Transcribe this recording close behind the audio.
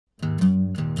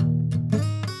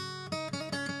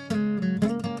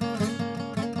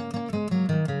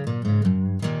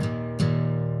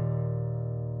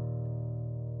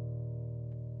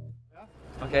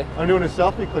Okay. I'm doing a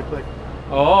selfie. Click, click.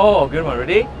 Oh, good one.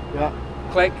 Ready? Yeah.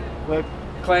 Click, Click,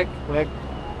 click. click.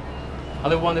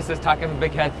 Other one, this is Taco from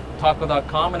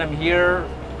bigheadtaco.com, and I'm here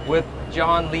with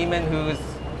John Lehmann, who's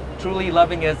truly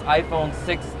loving his iPhone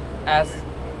 6s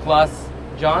Plus.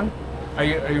 John, are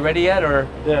you ready yet, or?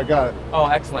 Yeah, got it. Oh,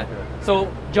 excellent. So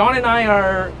John and I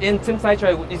are in Tim's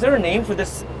Sanctuary. Is there a name for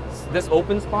this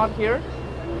open spot here?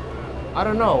 I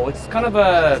don't know. It's kind of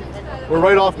a... We're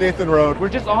right off Nathan Road. We're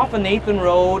just off of Nathan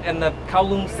Road, and the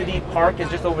Kowloon City Park is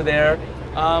just over there.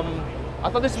 I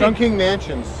thought this would be... Chungking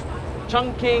Mansions.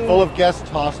 Chungking... Full of guest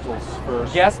hostels for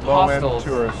guest hostels.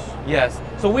 tourists. Yes.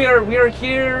 So we are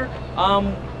here.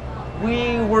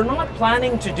 We were not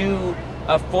planning to do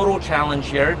a photo challenge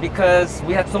here because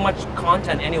we had so much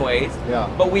content anyways.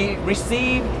 Yeah. But we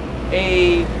received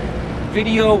a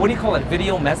video, what do you call it?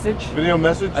 Video message? Video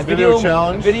message? A video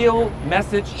challenge? Video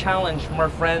message challenge from our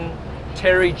friend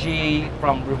Tarry G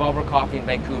from Revolver Coffee in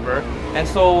Vancouver. And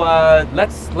so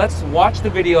let's watch the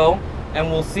video and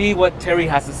we'll see what Terry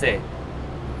has to say.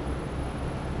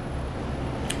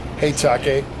 Hey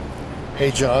Take.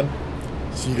 Hey John.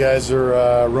 So you guys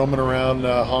are roaming around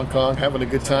Hong Kong having a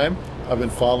good time. I've been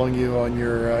following you on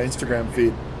your Instagram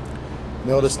feed.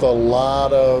 Noticed a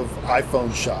lot of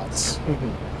iPhone shots.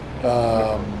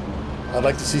 I'd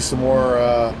like to see some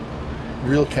more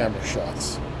real camera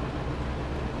shots.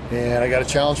 And I got a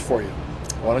challenge for you.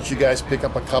 Why don't you guys pick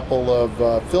up a couple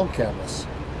of film cameras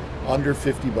under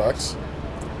 50 bucks,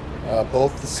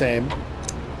 both the same.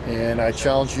 And I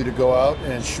challenge you to go out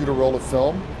and shoot a roll of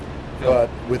film, but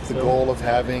with the goal of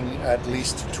having at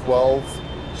least 12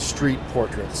 street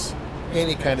portraits.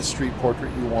 Any kind of street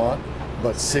portrait you want,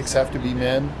 but 6 have to be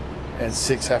men and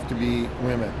 6 have to be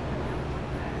women.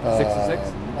 6 and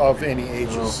 6? Of any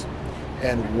ages.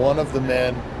 And one of the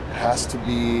men has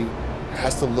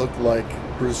to look like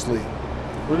Bruce Lee.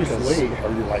 Bruce Lee? Or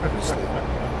you like Bruce Lee.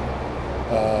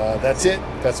 That's it.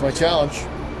 That's my challenge.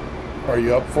 Are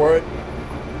you up for it?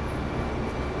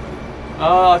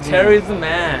 Oh, Terry's the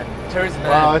man. Terry's the man.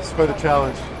 Wow, that's for the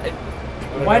challenge.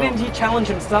 Why didn't he challenge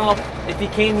himself if he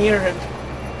came here?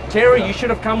 Terry, you should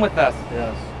have come with us.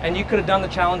 Yes. And you could have done the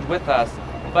challenge with us.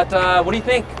 But what do you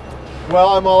think? Well,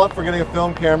 I'm all up for getting a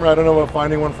film camera. I don't know about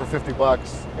finding one for 50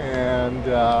 bucks. And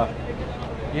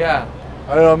yeah.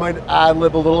 I don't know, I might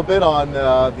ad-lib a little bit on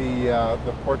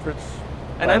the portraits.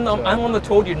 And I'm the one that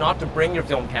told you not to bring your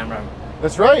film camera.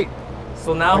 That's right.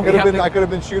 So now I could have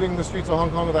been shooting the streets of Hong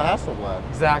Kong with a Hasselblad.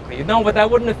 Exactly. No, but that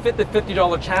wouldn't have fit the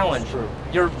 $50 challenge.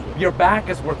 That's true. Your back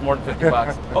is worth more than 50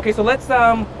 bucks. Okay, so let's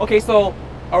okay, so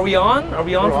are we on? Are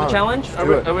we on for the challenge?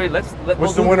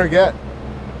 What's the winner get?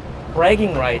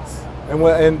 Bragging rights.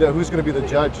 And who's going to be the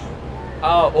judge?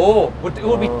 It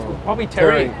would be probably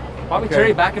Terry. Probably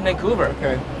Terry back in Vancouver.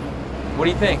 Okay. What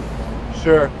do you think?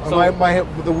 Sure. So,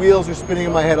 the wheels are spinning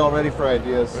in my head already for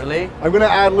ideas. Really? I'm going to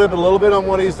ad-lib a little bit on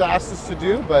what he's asked us to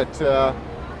do, but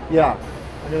yeah.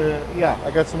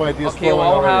 I got some ideas. Okay, well,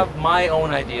 I'll have my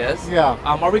own ideas. Yeah.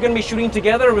 Are we going to be shooting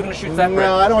together or are we going to shoot separate?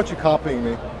 No, I don't want you copying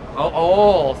me.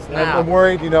 Oh, snap. I'm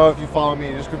worried, if you follow me,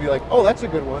 you're just going to be like, oh, that's a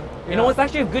good one. You know, it's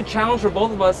actually a good challenge for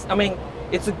both of us. I mean,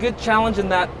 it's a good challenge in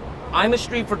that I'm a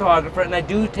street photographer and I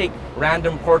do take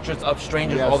random portraits of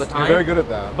strangers all the time. You're very good at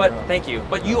that. But thank you.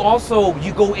 But you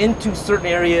go into certain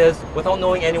areas without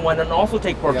knowing anyone and also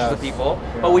take portraits of people.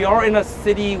 Yeah. But we are in a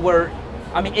city where,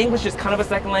 I mean, English is kind of a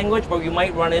second language, but you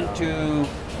might run into,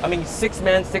 6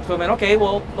 men, 6 women. Okay,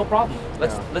 well, no problem.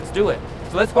 Let's do it.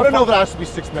 So let's go. I don't know if it has to be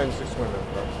 6 men, 6 women.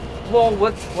 Well,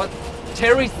 what?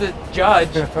 Terry's the judge.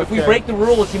 Okay. If we break the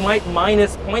rules, he might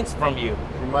minus points from you.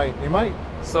 He might.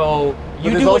 So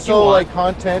you do what you want. There's also like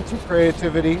content and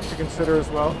creativity to consider as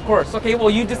well. Of course. Okay, well,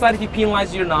 you decide if you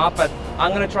penalize you or not, but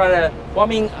I'm going to try to,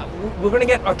 we're going to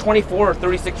get a 24 or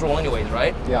 36 roll anyways,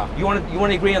 right? Yeah. You want to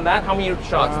agree on that? How many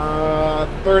shots?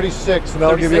 36, and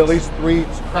that'll give you at least 3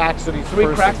 cracks at each person.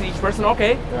 3 cracks at each person,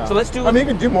 okay. Yeah. So let's do... you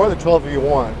can do more than 12 if you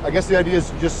want. I guess the idea is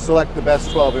to just select the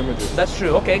best 12 images. That's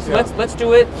true. Okay, so let's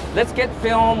do it. Let's get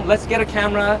film, let's get a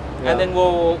camera, and then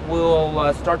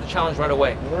we'll start the challenge right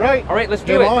away. All right, let's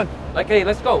do it. On. Okay,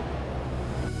 let's go.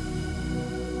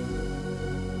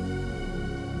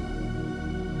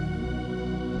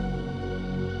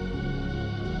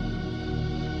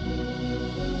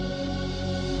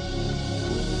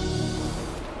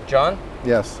 John?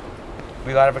 Yes.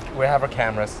 We have our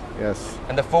cameras. Yes.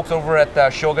 And the folks over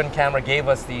at Shogun Camera gave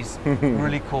us these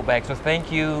really cool bags. So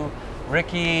thank you,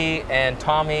 Ricky and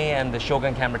Tommy and the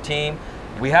Shogun Camera team.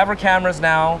 We have our cameras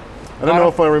now. I don't know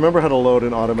if I remember how to load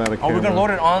an automatic camera. We're going to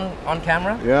load it on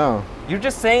camera? Yeah. You're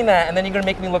just saying that and then you're going to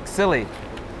make me look silly.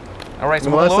 All right,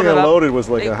 so the we'll last load thing I it up. loaded was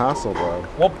like a hassle, bro.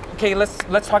 Well, okay, let's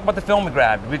talk about the film we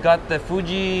grabbed. We got the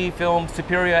Fuji Film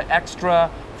Superior Extra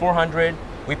 400.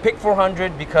 We picked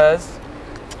 400 because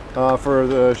for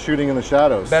the shooting in the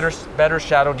shadows. better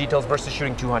shadow details versus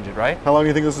shooting 200, right? How long do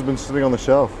you think this has been sitting on the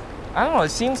shelf? I don't know. It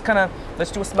seems kind of.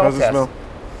 Let's do a smell How does test. it smell?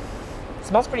 It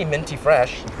smells pretty minty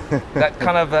fresh. That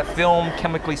kind of film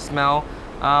chemically smell.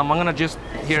 I'm gonna just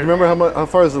here. Remember how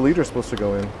far is the liter supposed to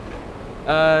go in?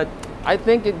 I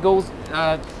think it goes.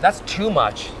 That's too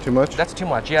much. Too much? That's too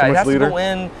much. Yeah, Too it much has liter? to go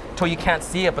in till you can't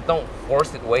see it, but don't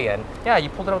force it way in. Yeah, you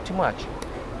pulled it out too much.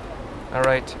 All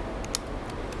right.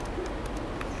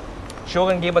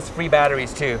 Shogun gave us free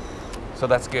batteries too, so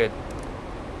that's good.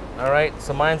 All right,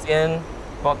 so mine's in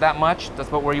about that much. That's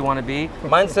about where you want to be.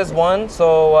 Mine says 1,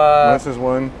 so. Mine says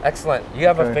 1. Excellent. You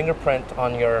have a Okay. fingerprint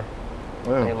on your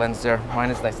Wow. lens there. Mine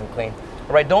is nice and clean.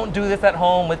 All right, don't do this at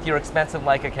home with your expensive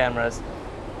Leica cameras.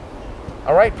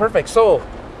 All right, perfect. So,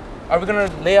 are we gonna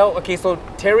lay out? Okay, so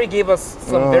Terry gave us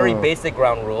some very basic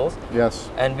ground rules, Yes.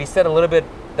 and we said a little bit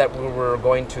that we were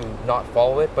going to not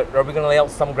follow it. But are we gonna lay out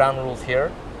some ground rules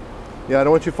here? Yeah, I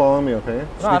don't want you following me, okay?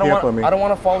 No, I Sneaking up on me. don't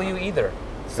want to follow you either.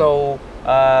 So,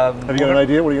 Have you got an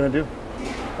idea? What are you gonna do?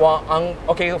 well,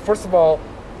 okay. First of all,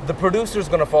 the producer's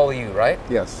gonna follow you, right?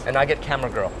 Yes. And I get camera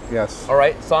girl. Yes. All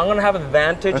right. So I'm gonna have an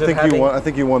advantage I of think having. you won. I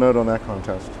think you won out on that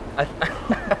contest.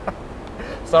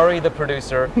 Sorry, the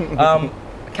producer.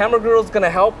 Camera girl's gonna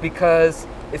help because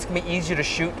it's gonna be easier to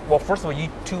shoot. Well, first of all, you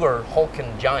two are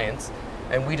hulking giants,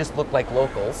 and we just look like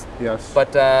locals. Yes.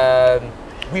 But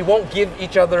we won't give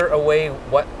each other away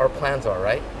what our plans are,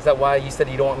 right? Is that why you said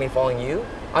you don't want me following you?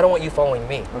 I don't want you following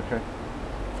me. Okay.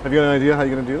 Have you got an idea how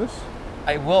you're gonna do this?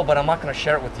 I will, but I'm not gonna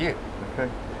share it with you. Okay.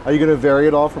 Are you gonna vary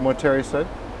it all from what Terry said?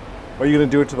 Or are you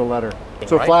gonna do it to the letter?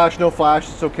 So Right. flash, no flash,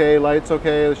 it's okay. Lights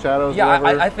okay. The shadows, Yeah,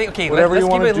 whatever. I think, okay, whatever let's you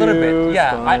give wanna it a little do, bit.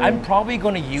 Yeah, fine. I'm probably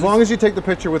gonna use. As long as you take the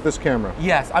picture with this camera.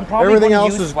 Yes, I'm probably Everything gonna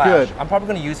else use is flash. good. I'm probably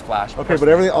gonna use flash. Okay, but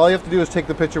personally. everything, all you have to do is take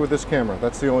the picture with this camera.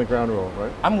 That's the only ground rule,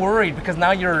 right? I'm worried because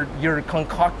now you're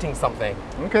concocting something.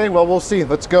 Okay, well, we'll see.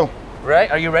 Let's go.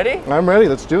 Right? Are you ready? I'm ready.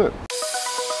 Let's do it.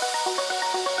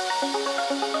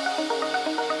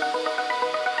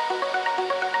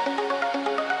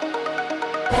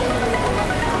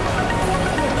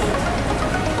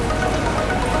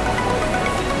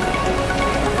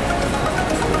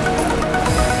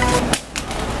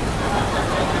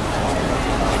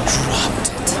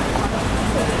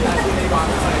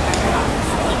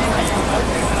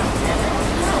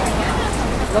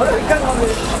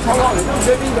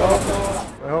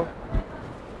 Well,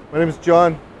 my name is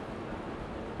John.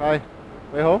 Hi.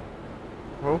 Hey ho.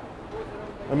 Ho.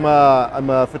 I'm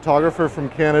a photographer from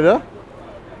Canada.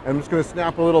 I'm just gonna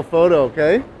snap a little photo,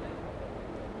 okay?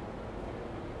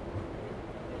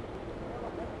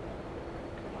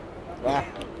 What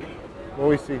do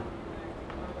we see?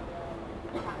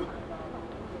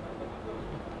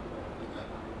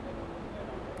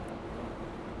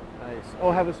 Nice.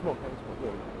 Oh, have a smoke. Have a smoke.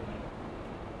 Good.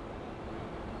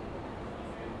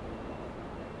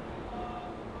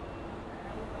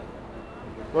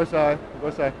 Go aside. Go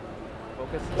aside.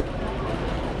 Focus.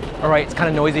 All right, it's kind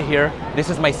of noisy here. This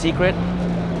is my secret.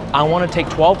 I want to take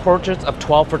 12 portraits of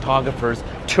 12 photographers,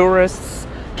 tourists,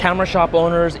 camera shop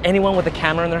owners, anyone with a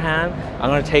camera in their hand. I'm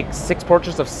going to take 6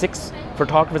 portraits of 6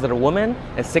 photographers that are women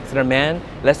and 6 that are men.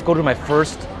 Let's go to my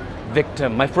first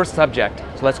victim, my first subject.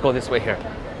 So let's go this way here.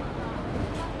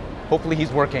 Hopefully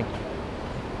he's working.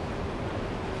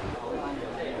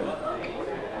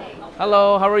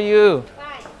 Hello, how are you?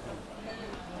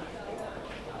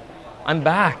 I'm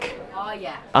back. Oh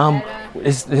yeah.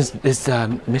 Is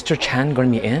Mr. Chan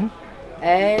going to be in?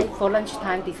 For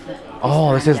lunchtime this.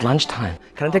 Oh, this time, is yeah. lunchtime.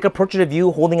 Can I take a portrait of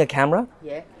you holding a camera?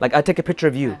 Yeah. Like I take a picture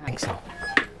of you. I think so.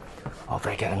 Oh,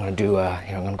 very good. I'm gonna do.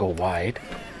 Here, I'm gonna go wide.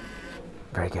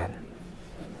 Very good.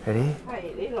 Ready?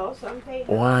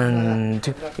 1,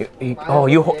 2.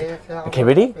 Okay,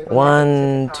 ready?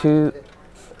 1, 2.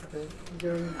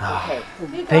 Ah,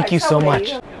 thank you so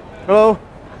much. Hello.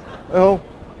 Hello.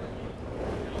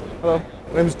 Hello.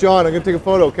 My name's John. I'm gonna take a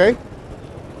photo, okay?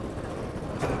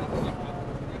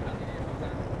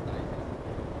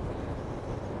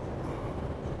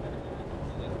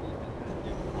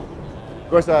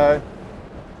 Go aside.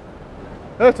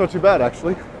 That's not too bad,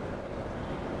 actually.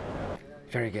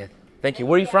 Very good. Thank you.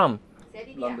 Where are you from?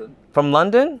 London. From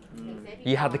London?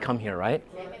 You had to come here, right?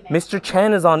 Mr.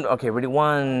 Chen is on. Okay, ready?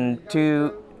 1,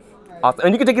 2. Awesome.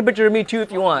 And you can take a picture of me too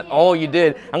if you want. Oh, you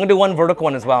did. I'm gonna do one vertical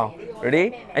one as well.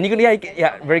 Ready? And you can,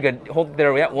 yeah, very good. Hold it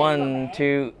there. Yeah, 1,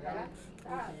 2.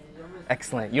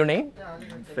 Excellent. Your name?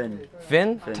 Finn.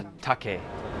 Finn? Take.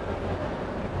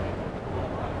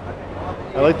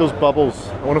 I like those bubbles.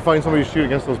 I want to find somebody to shoot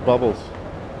against those bubbles.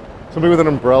 Somebody with an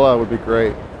umbrella would be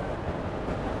great.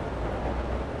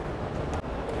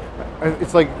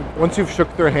 It's like once you've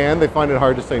shook their hand, they find it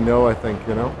hard to say no, I think,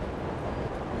 you know?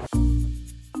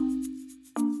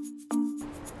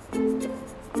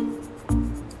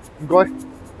 I'm going.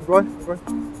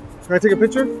 Can I take a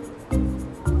picture?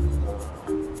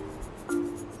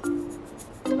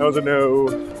 That was a no.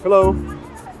 Hello.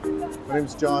 My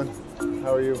name's John.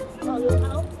 How are you?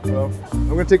 Hello. I'm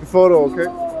gonna take a photo, okay?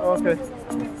 Oh, okay.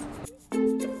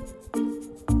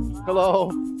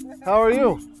 Hello. How are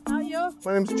you? How are you?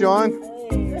 My name's John.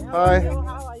 Hey, Hi.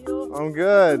 how are you? I'm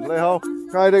good. Leho.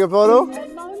 Can I take a photo?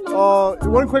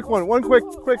 One quick one. One quick.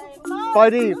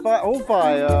 5D.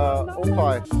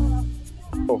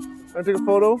 Oh, can I take a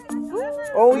photo?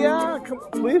 Oh yeah, come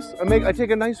on, please. I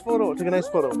take a nice photo. Take a nice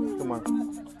photo. Come on.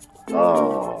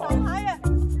 Oh.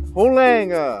 Hong Lang.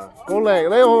 Lấy Hong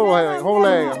Lang.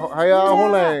 Hay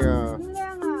Hong Lang.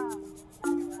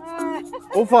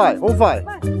 Hong Phai.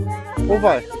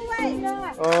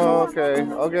 Oh,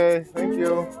 okay. Thank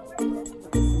you.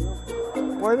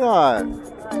 Why not?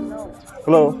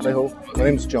 Hello, Leho. My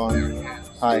name's John.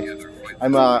 Hi.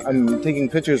 I'm taking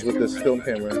pictures with this film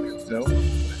camera. No?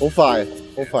 Hong Phai.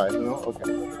 No?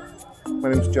 Okay. My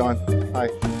name's John. Hi.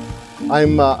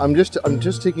 I'm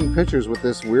just taking pictures with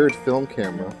this weird film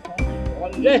camera.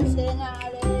 Can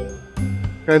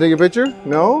I take a picture?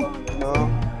 No? No.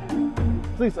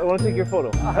 Please, I want to take your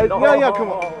photo. Yeah, come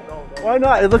on. Why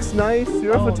not? It looks nice.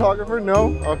 You're a photographer?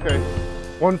 No? Okay.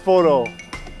 One photo.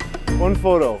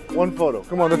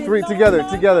 Come on, the three together.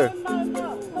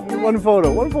 One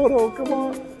photo, come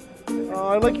on. Oh,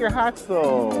 I like your hats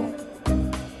though.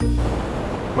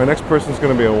 My next person's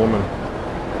gonna be a woman.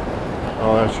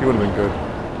 Oh, she would have been good.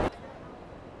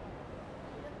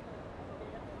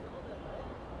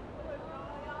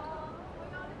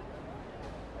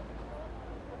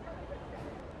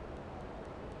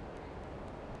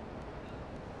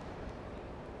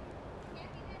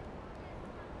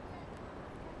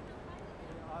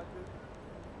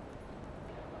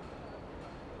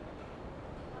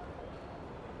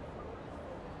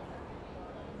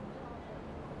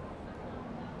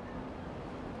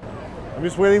 I'm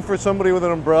just waiting for somebody with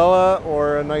an umbrella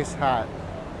or a nice hat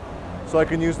so I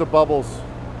can use the bubbles.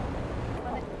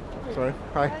 Sorry.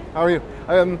 Hi. How are you?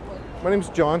 My name's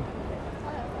John.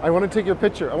 I want to take your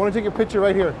picture. I want to take a picture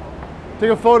right here.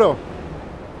 Take a photo.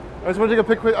 I just want to take a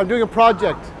picture. I'm doing a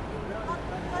project.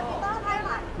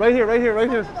 Right here.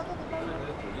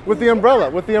 With the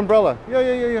umbrella.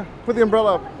 Yeah. Put the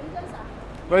umbrella up.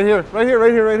 Right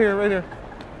here.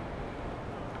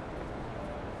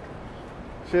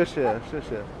 谢谢。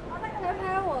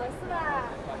拍我是吧？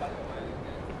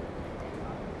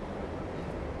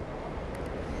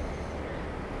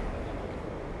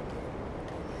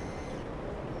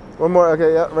 One more.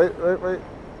 Okay, yeah, right.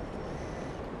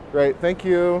 Great, thank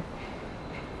you.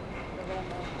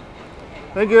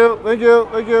 Thank you.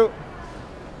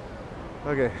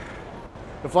 Okay.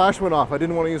 The flash went off. I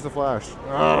didn't want to use the flash.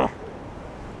 Ugh.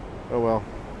 Oh well.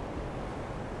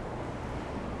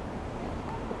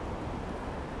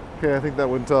 Okay, I think that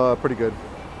went pretty good.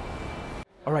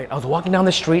 All right, I was walking down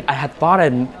the street. I had thought I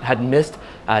had missed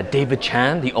David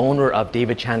Chan, the owner of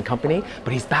David Chan Company,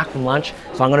 but he's back from lunch,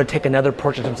 so I'm gonna take another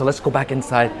portrait of him. So let's go back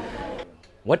inside.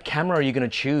 What camera are you gonna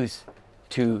choose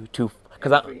to?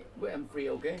 Because M3,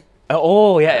 okay?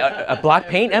 Oh yeah, a black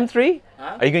paint M3?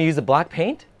 Huh? Are you gonna use a black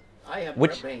paint? I have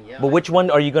Which, black paint, yeah. but which one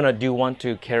are you gonna want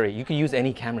to carry? You can use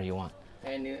any camera you want.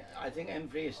 And I think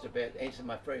M3 is the best. It's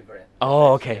my favorite.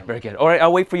 Oh, okay, very good. All right,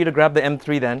 I'll wait for you to grab the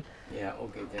M3 then. Yeah,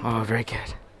 okay. Then. Oh, very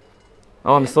good.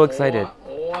 Oh, I'm so excited.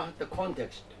 Or the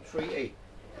Context 3A.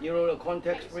 You know the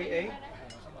Context 3A?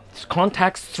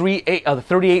 Contax 3.8, the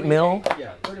 38 mil,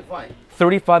 Yeah, 35.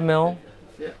 35 mil.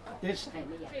 Yeah, this,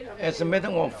 as a matter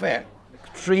of fact,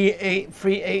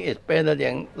 3A is better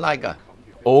than Leica.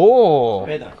 Oh,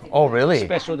 Better. oh really?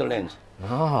 Special the lens.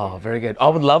 Oh, very good. I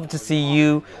would love to see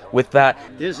you with that.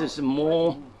 This is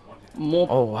more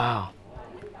Oh wow.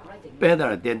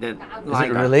 better than the Leica. Is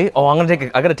it really? Oh,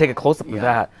 I gotta take a close up of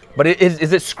that. But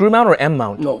is it screw mount or M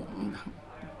mount? No,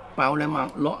 bayonet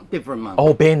mount, lot different mount.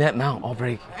 Oh, bayonet mount. Oh,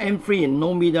 very. M3 and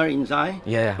no meter inside.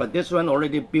 Yeah. But this one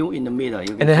already built in the middle. You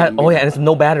can And it see had the and middle. it's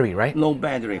no battery, right? No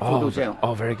battery, photo cell.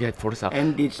 Oh, very good. Photo cell.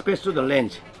 And the special the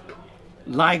lens,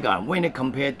 Leica, when it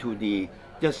compared to the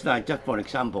just for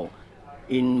example,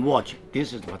 in watch,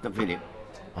 this is Patek Philippe.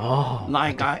 Oh.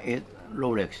 Leica is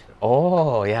Rolex.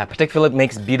 Oh yeah. Patek Philippe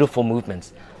makes beautiful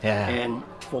movements. Yeah. And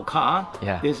for car,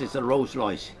 Yeah. this is a Rolls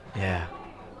Royce. Yeah.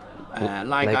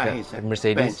 Leica is a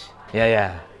Mercedes. Benz. Yeah,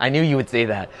 yeah. I knew you would say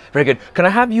that. Very good. Can I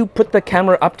have you put the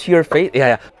camera up to your face? Yeah,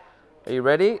 yeah. Are you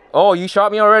ready? Oh, you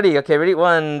shot me already. Okay, ready?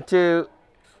 1, 2.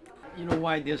 You know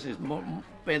why this is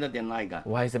better than Leica?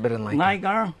 Why is it better than Leica?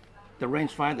 Leica, the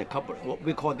rangefinder, couple. What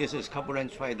we call this is couple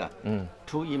rangefinder.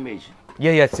 2 image.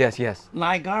 Yeah, yes, yes, yes.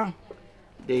 Leica,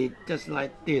 they just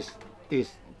like this.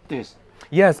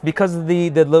 Yes, because the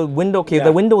window, okay, Yeah.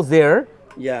 the window's there.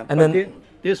 Yeah. And but then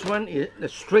this one is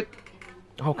strict.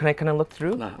 oh, can I look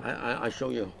through? No, I show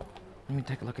you. Let me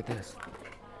take a look at this.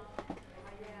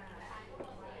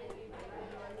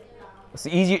 It's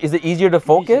easier. Is it easier to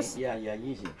focus? Easy. Yeah,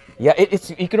 easy. Yeah, it's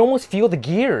you can almost feel the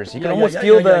gears. You can Yeah, almost yeah,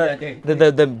 feel yeah,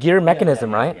 the gear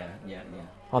mechanism, right? Yeah.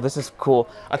 Oh, this is cool.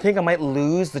 I think I might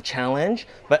lose the challenge,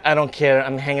 but I don't care.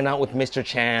 I'm hanging out with Mr.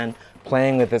 Chan,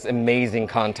 playing with this amazing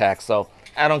contact, so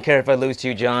I don't care if I lose to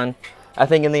you, John. I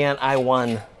think in the end, I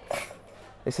won.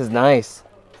 This is nice.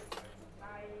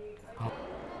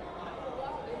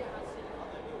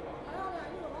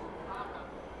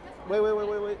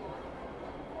 Wait.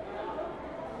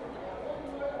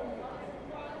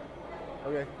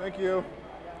 Okay, thank you.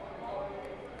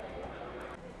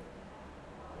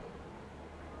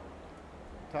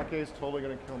 Take is totally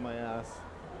gonna kill my ass.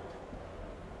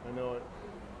 I know it.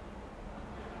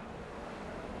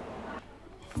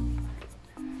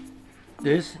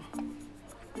 This,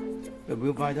 the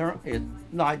viewfinder is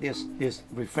like this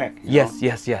reflect. you Yes, know.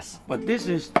 yes. But this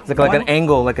is It's like an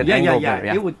angle, like an angle there.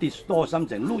 It would distort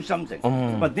something, lose something.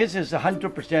 But this is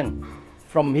 100%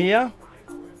 from here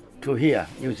to here.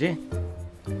 You see?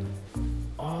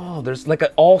 Oh, there's like an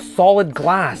all solid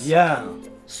glass. Yeah.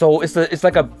 So it's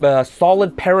like a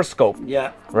solid periscope,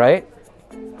 Yeah. right?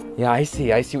 Yeah, I see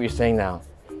what you're saying now.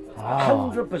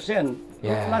 100%.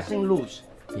 Yeah. Nothing loose.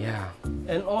 Yeah.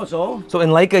 And also, So in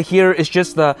Leica here, it's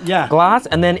just the Yeah. glass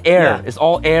and then air. Yeah. It's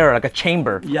all air, like a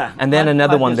chamber. Yeah. And then But-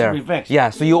 another but one it's there. reflex. Yeah,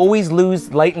 so you always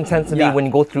lose light intensity Yeah. when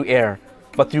you go through air.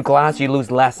 But through glass, you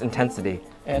lose less intensity.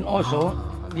 and also,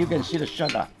 you can see the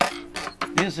shutter.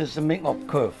 This is a make of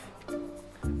curve.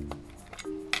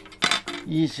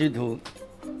 Easy to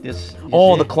this. you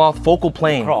Oh, see? the cloth focal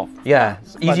plane. Cloth. Yeah,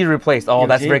 it's easy to replace. Oh, you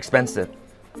that's see? very expensive.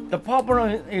 The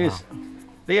problem is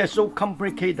they are so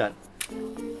complicated.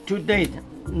 To date,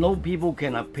 no people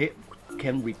can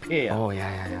repair. Oh,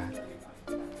 yeah.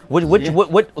 What,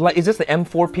 like, is this the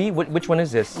M4P? Which one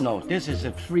is this? No, this is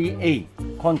a 3A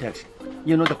context.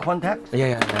 You know the context?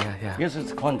 Yeah. This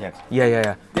is context.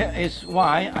 Yeah. That is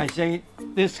why I say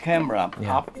this camera,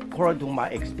 Yeah. according to my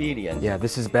experience, Yeah,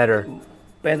 this is better.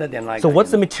 better than like. So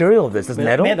what's the material of this? Is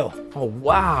metal? Metal. Oh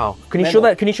wow! Can you Metal. show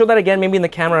that? Can you show that again? Maybe in the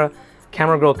camera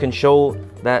girl can show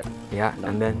that. Yeah,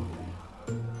 and then.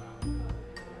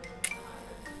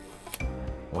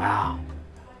 Wow.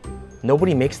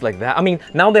 Nobody makes like that. I mean,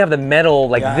 now they have the metal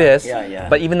like Yeah, this, yeah.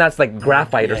 but even that's like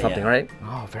graphite or Yeah, something, yeah. right?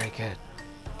 Oh, very good.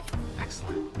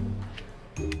 Excellent.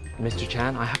 Mr.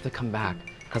 Chan, I have to come back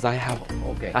because I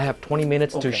have 20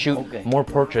 minutes to Okay, shoot okay. more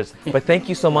portraits. But thank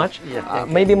you so much. Yeah, thank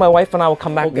you. Maybe my wife and I will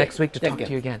come back Okay, next week to thank talk you,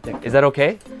 to you again. thank Is that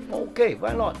okay? Okay,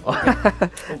 why not?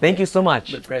 Thank you so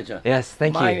much. With pleasure. Yes,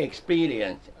 thank My you.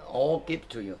 experience all give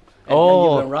to you. And Oh.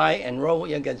 then you can write and roll,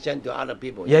 you can send to other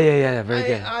people. Yeah, very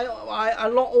good. I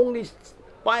not only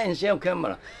buy and sell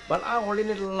camera, but I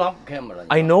really love camera.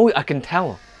 I know, I can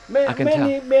tell. I can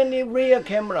tell. Many rare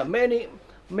camera, many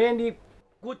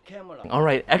good camera. All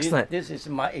right, excellent. This is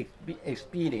my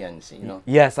experience, you know.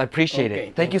 Yes, I appreciate Okay,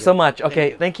 it. Thank you so much.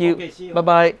 Okay, thank you. Okay, see you.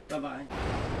 Bye-bye. Bye-bye.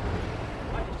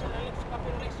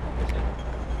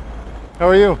 How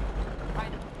are you?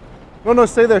 No,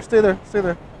 stay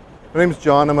there. My name's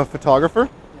John. I'm a photographer.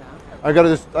 I got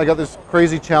this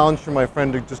crazy challenge from my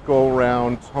friend to just go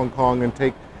around Hong Kong and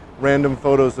take random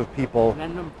photos of people.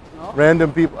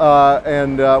 Random people,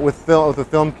 with a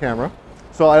film camera.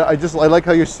 So I like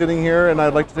how you're sitting here, and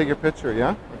I'd like to take your picture.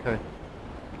 Yeah. Okay.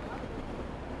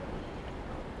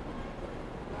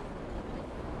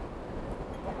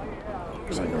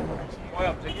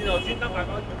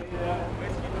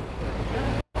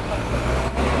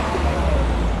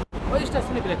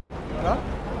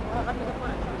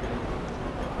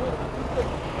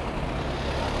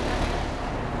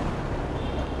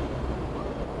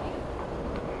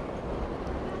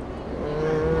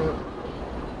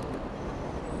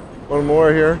 One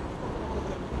more here.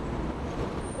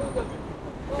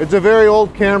 It's a very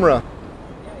old camera.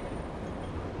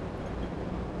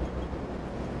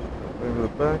 Over the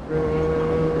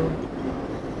background.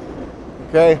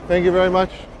 Okay, thank you very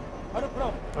much.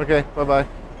 Okay, bye-bye.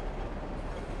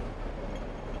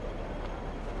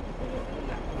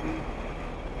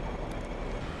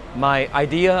 My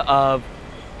idea of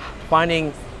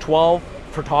finding 12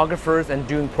 photographers and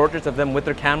doing portraits of them with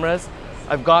their cameras.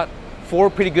 I've got 4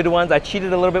 pretty good ones. I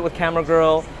cheated a little bit with Camera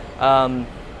Girl. I'm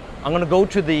gonna go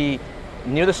to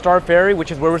near the Star Ferry,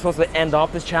 which is where we're supposed to end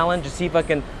off this challenge, to see if I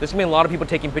can. There's gonna be a lot of people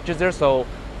taking pictures there, so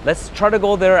let's try to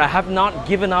go there. I have not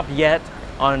given up yet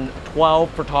on 12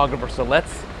 photographers, so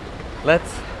let's.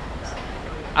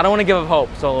 I don't want to give up hope,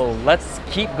 so let's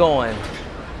keep going.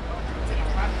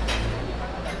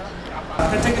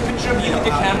 Can I take a picture of you with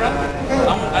your camera?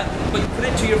 But put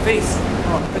it to your face.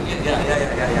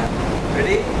 Yeah.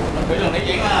 Ready?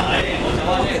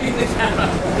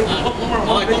 One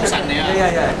more picture.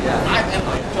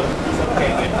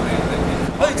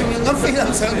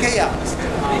 Yeah.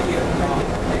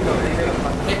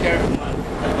 Take care.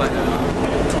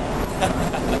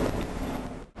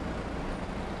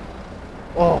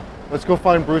 Oh, let's go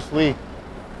find Bruce Lee.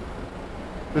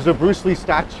 There's a Bruce Lee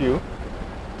statue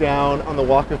down on the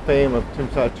Walk of Fame of Tim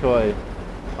Sa Choi.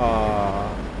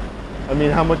 I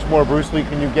mean, how much more Bruce Lee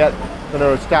can you get than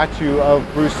a statue of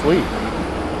Bruce Lee?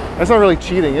 That's not really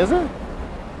cheating, is it?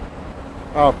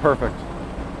 Oh, perfect.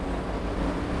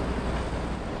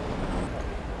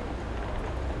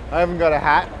 I haven't got a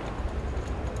hat,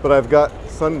 but I've got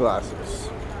sunglasses.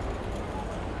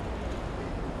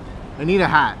 I need a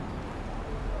hat.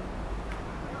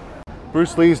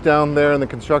 Bruce Lee's down there in the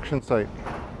construction site.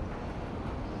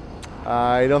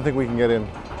 I don't think we can get in.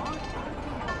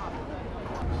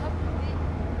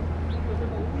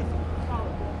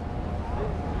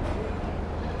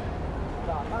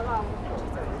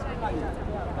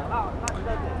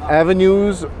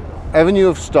 Avenue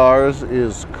of Stars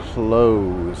is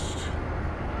closed.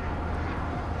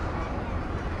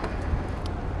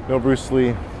 No Bruce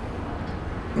Lee.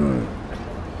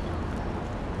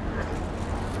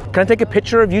 Can I take a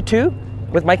picture of you two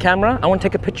with my camera? I want to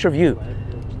take a picture of you.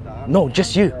 No,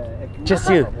 just you. Just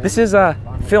you. This is a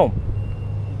film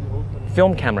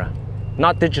camera,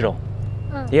 not digital.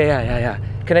 Yeah.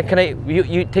 Can I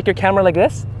you take your camera like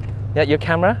this? Yeah, your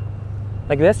camera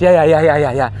like this?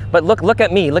 Yeah. But look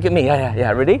at me.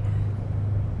 Yeah. Ready?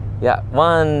 Yeah.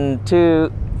 1,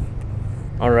 2.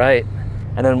 All right.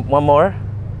 And then one more.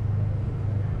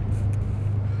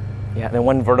 Yeah, then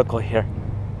one vertical here.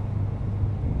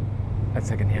 A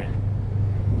second here.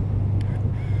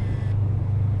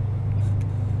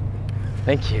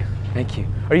 Thank you.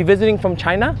 Are you visiting from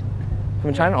China?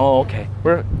 From China? Oh, okay.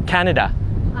 We're Canada.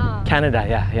 Canada,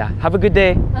 yeah. Have a good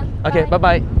day. Okay,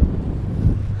 bye-bye.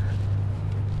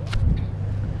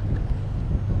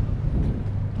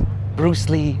 Bruce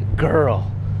Lee girl.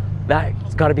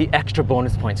 That's got to be extra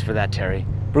bonus points for that, Terry.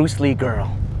 Bruce Lee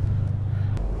girl.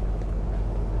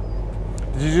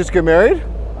 Did you just get married?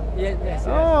 Yes.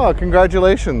 Oh,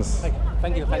 congratulations.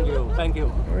 Thank you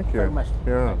very much.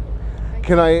 Yeah.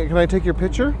 Can I take your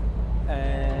picture?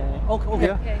 Okay.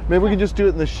 Yeah. Maybe we can just do it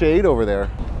in the shade over there.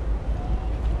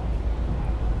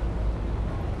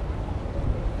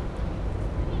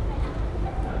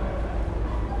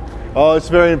 Oh, it's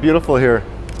very beautiful here.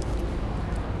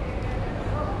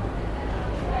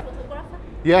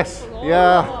 Yes.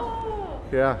 Yeah.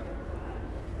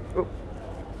 Oh.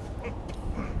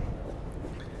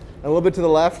 A little bit to the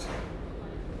left.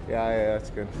 Yeah, that's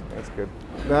good.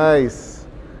 Nice.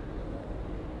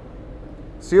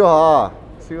 Siuha.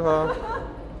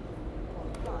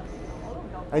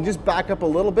 And just back up a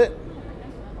little bit.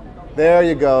 There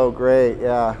you go. Great.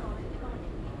 Yeah.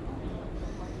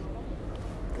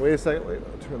 Wait a second.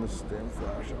 I'll turn the stand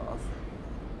flash off.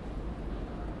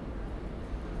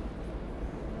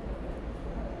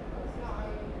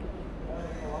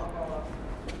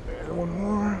 And one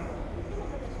more.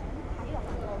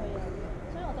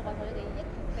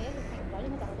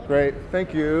 Great,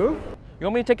 thank you. You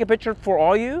want me to take a picture for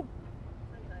all you?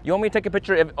 You want me to take a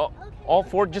picture of all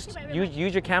 4? Just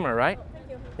use your camera, right?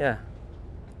 Yeah.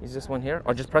 Use this one here,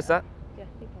 or just press that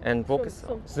and focus.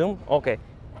 Zoom. Okay.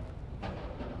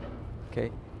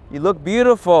 Okay. You look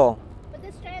beautiful. But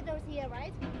the shadows here,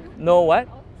 right? No what?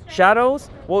 Shadows?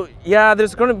 Well, yeah.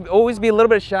 There's going to always be a little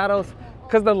bit of shadows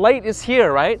because the light is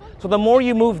here, right? So the more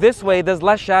you move this way, there's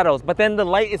less shadows. But then the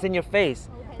light is in your face.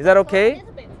 Is that okay?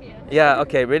 Yeah,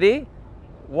 okay, ready?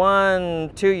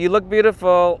 1, 2, you look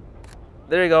beautiful.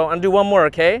 There you go, and do one more,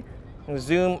 okay?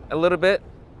 Zoom a little bit.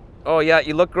 Oh yeah,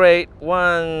 you look great.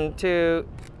 1, 2,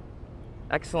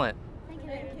 excellent.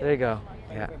 There you go,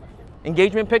 yeah.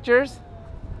 Engagement pictures?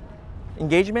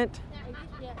 Engagement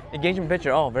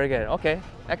picture, oh, very good, okay,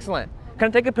 excellent. Can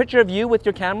I take a picture of you with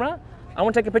your camera? I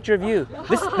want to take a picture of you.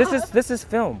 This is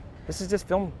film. This is just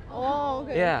film. Oh,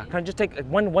 okay. Yeah, can I just take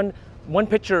one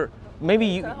picture? Maybe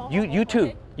you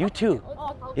too.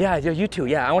 Yeah, you too.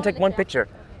 Yeah, I want to take one picture.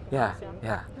 Yeah.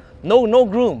 No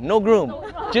groom, no groom.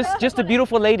 Just the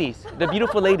beautiful ladies. The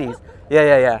beautiful ladies.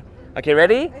 Yeah. Okay,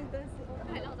 ready?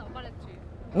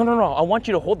 No. I want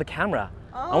you to hold the camera.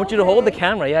 I want you to hold the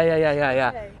camera. Yeah.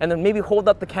 Okay. And then maybe hold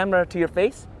up the camera to your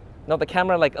face. No, the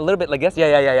camera like a little bit like this.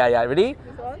 Yeah. Ready?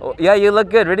 Oh, yeah, you look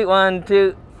good. Ready? 1,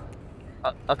 2.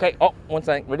 Okay. Oh, 1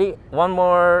 second. Ready? One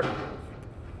more.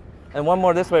 And one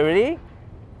more this way. Ready?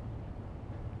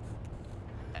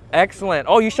 Excellent.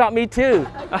 Oh, you shot me too.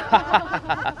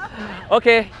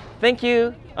 Okay. Thank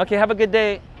you. Okay. Have a good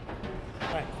day.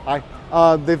 Hi.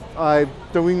 I'm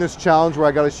doing this challenge where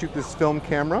I got to shoot this film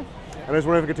camera, and I was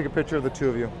wondering if I could take a picture of the two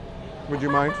of you. Would you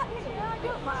mind?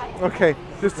 Okay,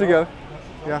 just together.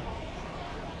 Yeah.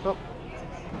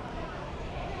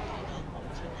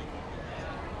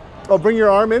 Oh, bring your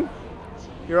arm in.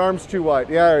 Your arm's too wide.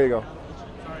 Yeah, there you go.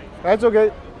 That's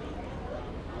okay.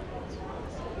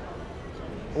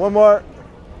 One more.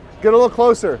 Get a little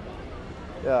closer.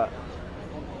 Yeah.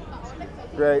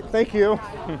 Great. Thank you.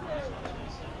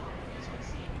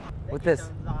 With this.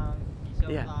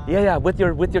 Yeah. With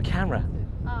your camera.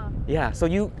 Yeah. So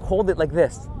you hold it like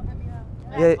this.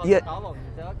 Yeah.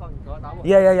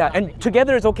 And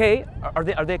together is okay. Are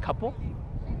they a couple?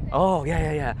 Oh,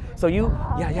 yeah. So you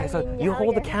So you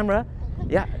hold the camera.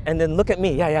 Yeah, and then look at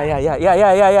me.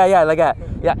 Yeah, like that.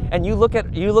 Yeah, and you look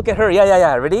at her.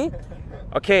 Yeah. Ready?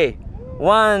 Okay.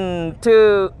 1,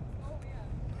 2.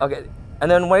 Okay,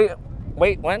 and then wait.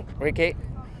 One. Okay.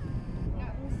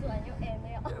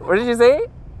 What did you say?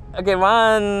 Okay,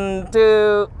 1,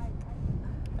 2.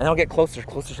 And I'll get closer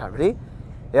shot. Ready?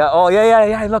 Yeah. Oh,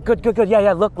 yeah. Look, good.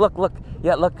 Yeah. Look.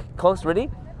 Yeah, look close. Ready?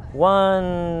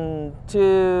 1,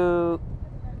 2.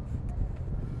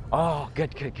 Oh,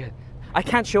 good. I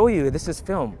can't show you. This is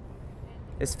film.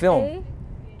 It's film.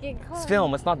 It's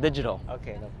film. It's not digital.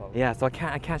 Okay, no problem. Yeah, so I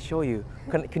can't show you.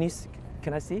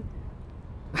 Can I see?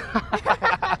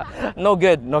 No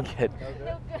good.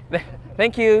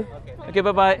 Thank you. Okay,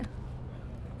 bye.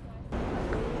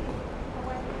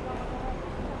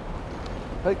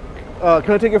 Hey,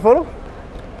 can I take your photo?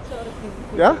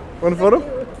 Yeah? Want a photo?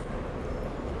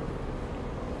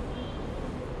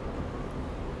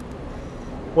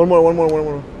 One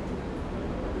more.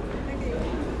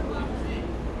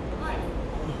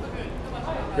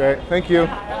 Great, thank you.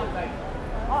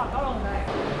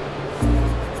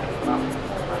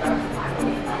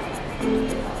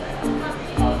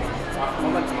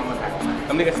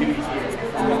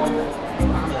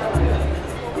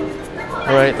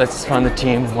 All right, let's find the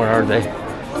team. Where are they?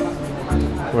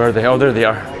 Oh, there they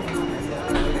are.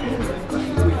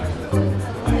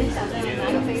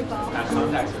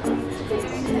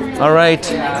 All right.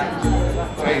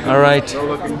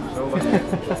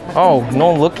 Oh,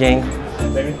 no looking.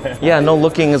 Yeah, no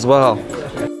looking as well.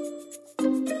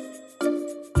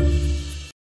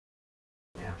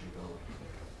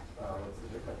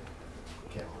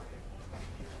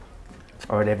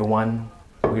 All right, everyone,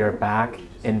 we are back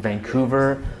in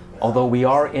Vancouver. Although we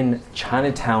are in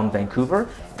Chinatown, Vancouver,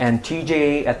 and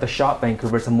TJ at the shop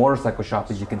Vancouver, it's a motorcycle shop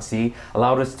as you can see,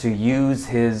 allowed us to use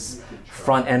his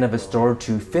front end of his store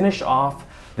to finish off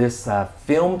this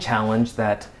film challenge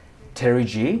that Tarry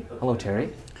G. Hello,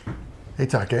 Tarry. Hey,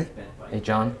 Take. Hey,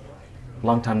 John.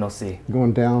 Long time no see.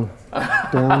 Going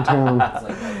downtown.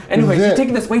 Anyways, you're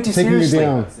taking this way too seriously.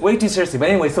 Down. Way too seriously. But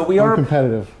anyway, so we are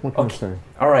competitive. What can I say?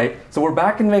 All right. So we're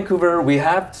back in Vancouver.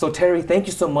 So Tarry, thank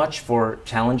you so much for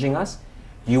challenging us.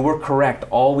 You were correct.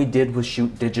 All we did was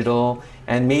shoot digital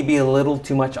and maybe a little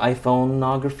too much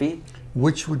iPhone-ography.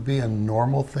 Which would be a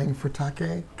normal thing for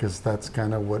Take, because that's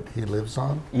kind of what he lives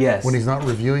on. Yes. When he's not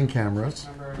reviewing cameras.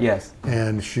 Yes.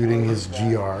 And shooting his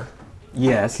GR.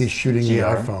 Yes. He's shooting the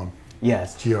iPhone.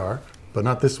 Yes. GR, but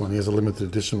not this one. He has a limited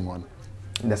edition one.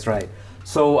 That's right.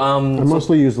 So I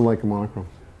mostly use the Leica monochrome.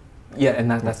 Yeah, and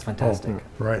that's fantastic. Oh, yeah.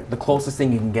 Right. The closest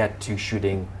thing you can get to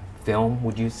shooting film,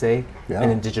 would you say, in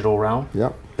a digital realm?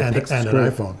 Yep. And an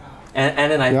iPhone.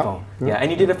 And an iPhone. Yeah, and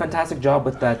you did a fantastic job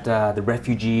with that the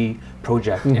refugee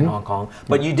project in Hong Kong.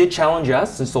 But you did challenge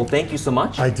us, and so thank you so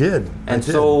much. I did.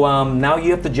 So now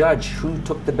you have to judge who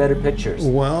took the better pictures.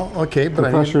 Well, okay, but the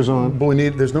pressure's on. But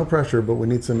there's no pressure, but we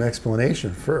need some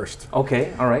explanation first.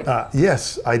 Okay, all right.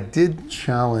 Yes, I did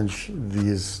challenge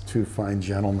these two fine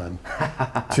gentlemen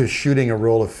to shooting a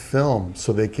roll of film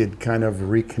so they could kind of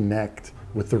reconnect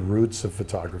with the roots of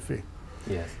photography.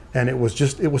 Yes. And it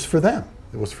was for them.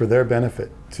 It was for their benefit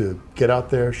to get out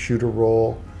there, shoot a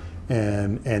roll,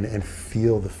 and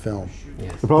feel the film.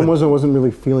 Yes. The problem was I wasn't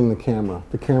really feeling the camera.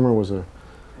 The camera was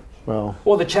well,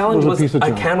 the challenge was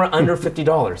a camera under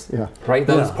 $50. Yeah. Right?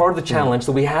 That was part of the challenge,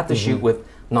 so we had to shoot with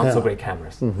not so great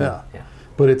cameras. Yeah.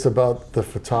 But it's about the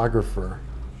photographer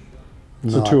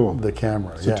It's a tool. The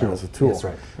camera. It's a tool. It's a tool. That's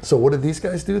right. So what did these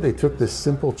guys do? They took this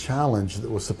simple challenge that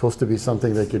was supposed to be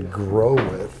something they could grow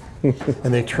with,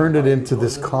 and they turned it into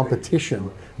this competition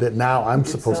that now I'm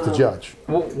supposed to judge.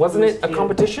 Well, wasn't it a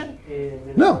competition?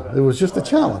 No, it was just a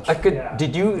challenge. I thought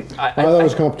it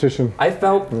was competition. I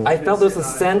felt there's a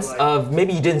sense of,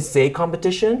 maybe you didn't say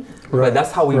competition, but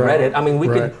that's how we read it. I mean, we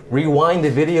could rewind the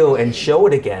video and show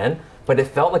it again, but it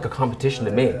felt like a competition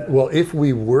to me. Well, if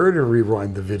we were to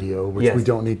rewind the video, which we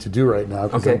don't need to do right now,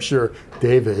 because I'm sure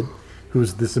David,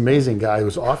 who's this amazing guy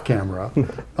who's off camera,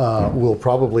 will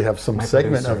probably have some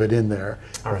segment of it in there.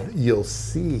 All right. You'll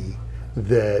see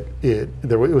that it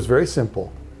was very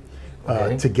simple.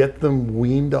 To get them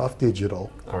weaned off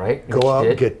digital, All right. go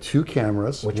out, get 2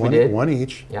 cameras, one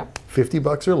each, Yep.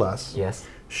 $50 or less. Yes.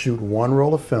 Shoot 1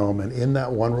 roll of film, and in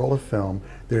that 1 roll of film,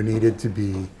 there needed to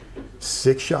be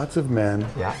 6 shots of men,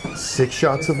 6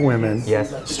 shots of women,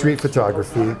 street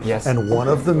photography, and one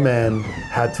of the men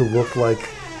had to look like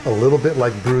a little bit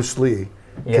like Bruce Lee,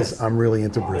 because I'm really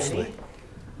into Bruce Lee.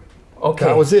 Okay.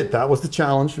 That was it. That was the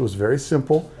challenge. It was very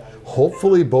simple.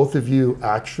 Hopefully both of you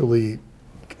actually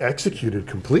executed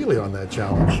completely on that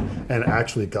challenge and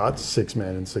actually got 6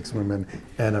 men and 6 women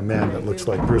and a man that looks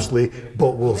like Bruce Lee,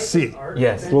 but we'll see.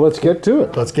 Yes. Well, let's get to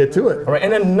it. Let's get to it. All right,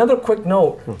 and another quick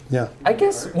note. Yeah. I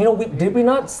guess, did we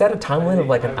not set a time limit of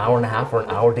like an hour and a half or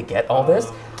an hour to get all this?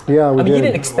 Yeah, we did. I mean, you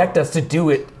didn't expect us to do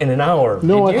it in an hour.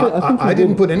 No, did you? I think I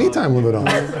didn't put any time limit on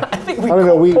it. I think we I don't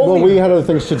know. totally- We had other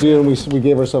things to do, and we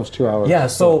gave ourselves 2 hours. Yeah,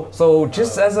 so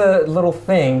just as a little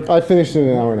thing, I finished in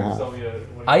an hour and a half.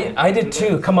 I did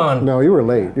too. Come on. No, you were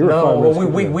late. You were 5 No, minutes well,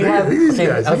 late. we had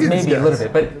that was maybe a little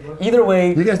bit, but either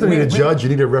way, You guys don't need a judge, you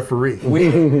need a referee.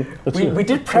 we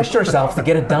did pressure ourselves to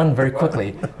get it done very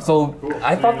quickly. So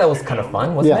I thought that was kind of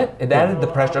fun, wasn't it? It added the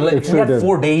pressure. Like, if we sure had did.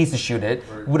 4 days to shoot it,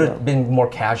 it would have been more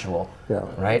casual. Yeah.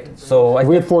 Right? So I If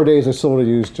we had 4 days, I still would have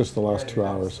used just the last 2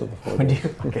 hours of the 4 days.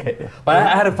 okay. But I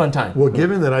had a fun time. Well,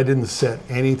 given that I didn't set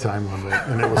any time limit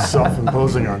and it was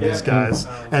self-imposing on these guys,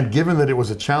 and given that it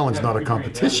was a challenge, not a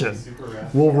competition,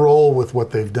 we'll roll with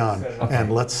what they've done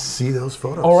and let's see those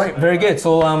photos. All right, very good.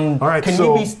 So right, can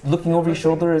so- you be looking over your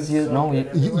shoulder as you no?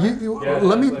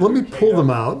 Let me pull them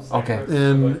out. Okay.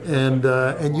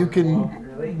 And you can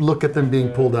look at them being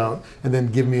pulled out and then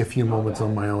give me a few moments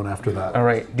on my own after that. All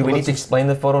right. Do we need to explain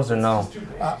the photos or no?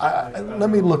 Let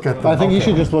me look at them. I think you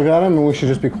should just look at them, and we should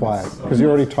just be quiet, because you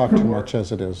already talk too much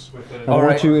as it is. I don't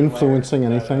want you influencing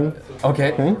anything.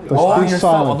 Okay. Okay? Oh, Just be you're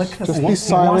silent. look at this. Just He be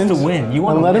silent. wants to win. You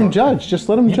want and to let win. him judge. Just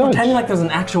let him You're judge. pretending like there's an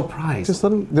actual prize. Just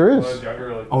let him. There is.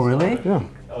 Oh, really? Yeah.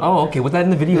 Oh, okay. Was that in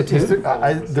the video too?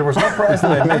 There was no prize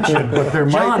that I mentioned, but there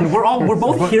John, might. we're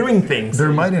both hearing things. There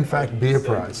might in fact be a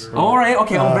prize. All right.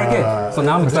 Okay. Oh, very good. So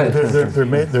now I'm excited.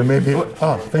 There may be.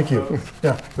 Oh, thank you.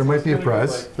 Yeah, there might be a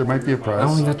prize. There might be a I prize.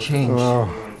 only got change.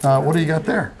 What do you got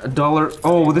there? $1.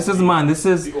 Oh, this isn't mine. This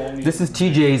is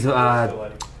TJ's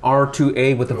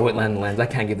R2A with the Voigtland lens. I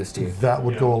can't give this to you. That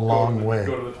would go a long way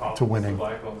to winning.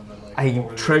 I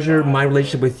treasure my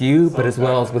relationship with you, but as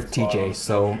well as with TJ.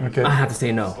 So I have to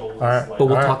say no. All right. But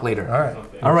we'll talk later. All right.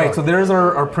 All right. So there's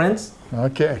our prints.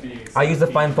 Okay. I used to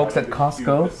find folks at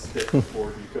Costco.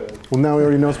 Well, now he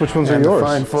already knows which ones are And to yours.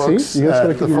 find folks See? You just at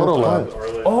gotta the keep your photo mouth lab.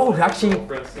 quiet. Oh, actually,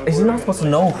 is he not supposed to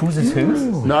know whose is whose?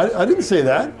 No, I didn't say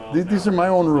that. These are my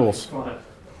own rules.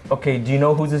 Okay, do you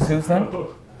know whose is whose then?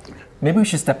 Maybe we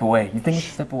should step away. You think we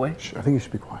should step away? I think you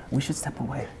should be quiet. We should step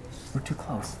away. We're too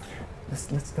close. Let's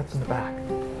step in the back.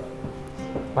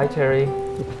 Bye, Terry.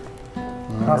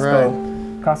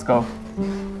 Costco. Costco.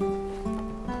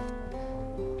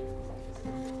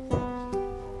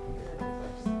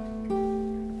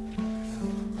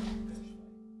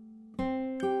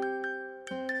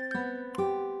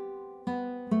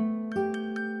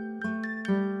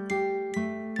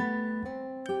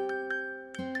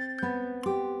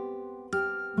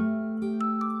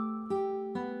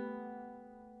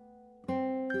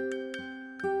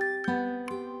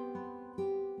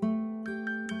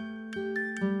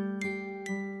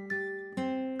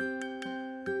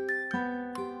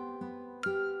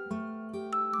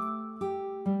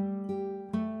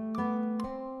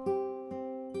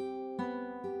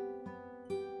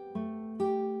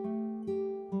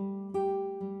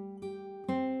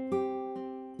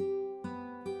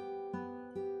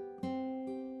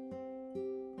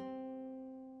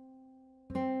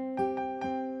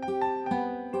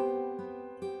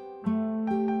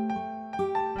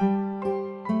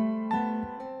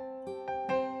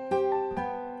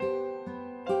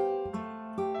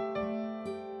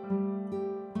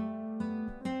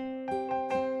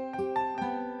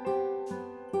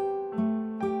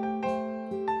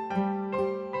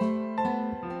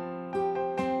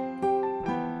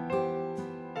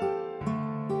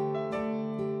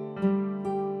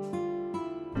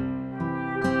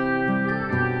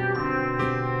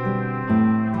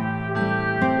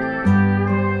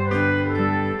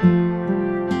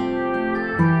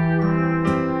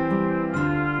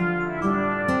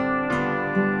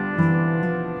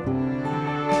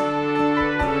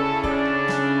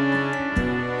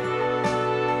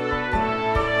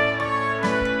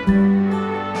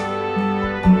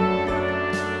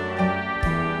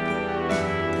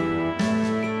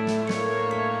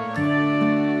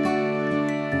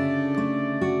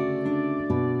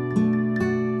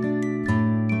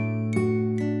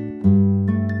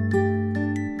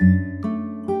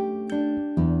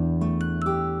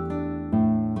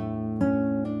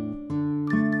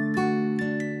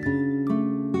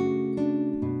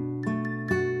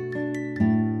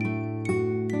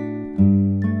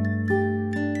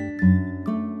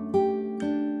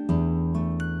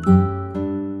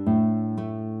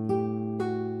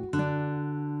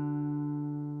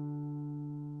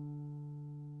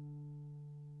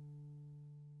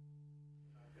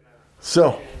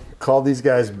 So, call these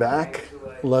guys back.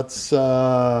 Let's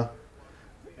talk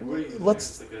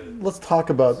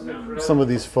about some of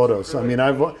these photos. I mean,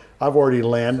 I've already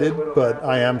landed, but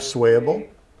I am swayable.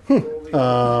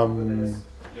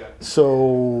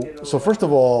 So first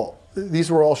of all,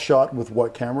 these were all shot with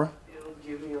what camera?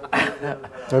 I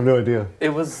have no idea. It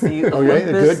was the Okay,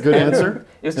 Olympus. good answer.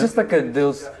 It was just like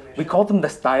those, we called them the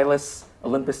stylus,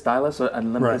 Olympus stylus or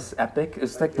Olympus Epic.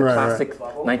 It's like the classic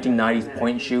 1990s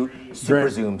point shoot, super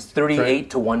zooms, 38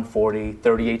 to 140,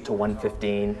 38 to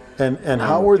 115. And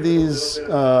how are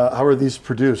these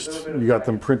produced? You got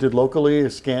them printed locally,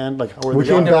 scanned? Like how are We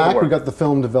they? came back, work. we got the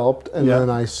film developed, and then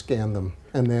I scanned them.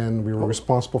 And then we were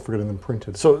responsible for getting them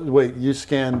printed. So wait, you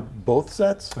scanned both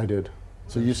sets? I did.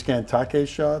 So you scanned Take's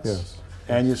shots? Yes.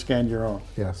 And you scanned your own?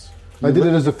 Yes. I did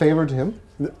it as a favor to him.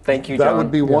 Thank you, John. That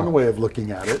would be one way of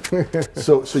looking at it.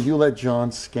 so you let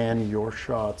John scan your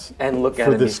shots And look at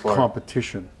for it this before.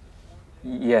 competition.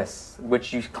 Yes,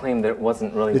 which you claimed there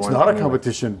wasn't really It's one. not a anyway.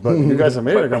 competition, but you guys have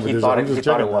made it a But competition. he thought I'm it, just he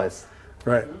thought checking it that. was.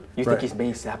 Right. You right. think he's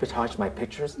maybe sabotaged my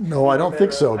pictures? No, I don't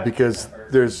think so, because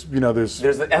there's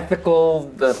There's the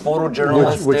ethical, the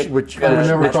photojournalistic. which I would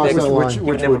never cross ethics. that line. He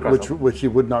would never cross that. which he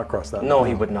would not cross that. No, line.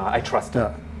 he would not. I trust him.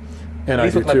 Yeah. And At I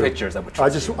least do with my too. pictures, I would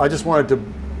trust I just wanted to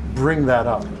bring that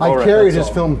up. I All right, carried that's his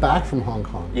all. film back from Hong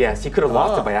Kong. Yes, he could have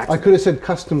lost it by I accident. could have said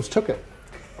customs took it.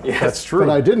 Yes. That's true. But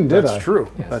I didn't, did That's I? true.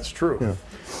 Yes. That's true. Yeah.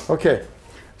 Okay.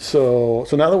 So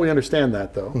now that we understand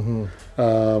that, though,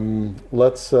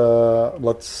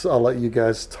 I'll let you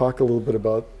guys talk a little bit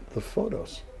about the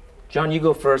photos. John, you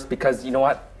go first because you know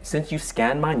what? Since you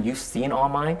scanned mine, you've seen all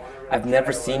mine. I've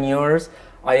never seen yours.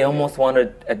 I almost want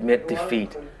to admit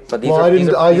defeat. But these Well, are, I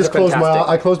didn't. I these just are fantastic.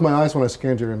 I closed my eyes when I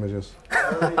scanned your images.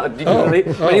 Did you really?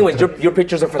 But anyways, your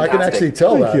pictures are I fantastic. can actually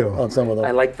tell Thank that you. on some of them.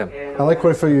 I like them. I like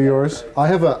quite a few of yours. I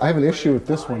have an issue with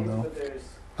this one though.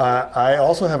 I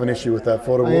also have an issue with that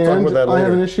photo. We'll talk And about that I have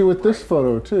an later. issue with this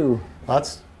photo too.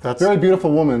 That's Very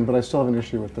beautiful woman, but I still have an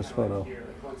issue with this photo.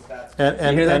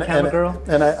 and You hear that, camera girl?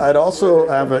 And I'd also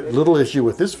have a little issue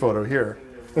with this photo here.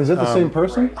 Is it the same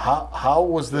person? How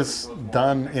was this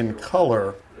done in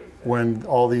color when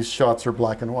all these shots are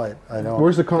black and white? I know.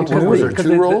 Where's the Was continuity? there Because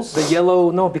two rolls? the yellow,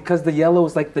 no, because the yellow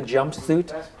is like the jumpsuit.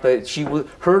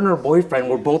 Her and her boyfriend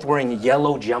were both wearing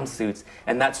yellow jumpsuits,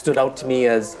 and that stood out to me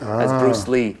as Bruce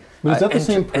Lee. But is that the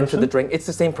same Enter person? the drink. It's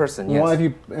the same person. Yes. Why have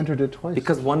you entered it twice?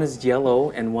 Because one is yellow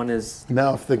and one is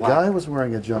Now, if the black. guy was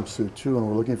wearing a jumpsuit too, and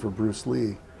we're looking for Bruce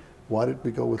Lee, why did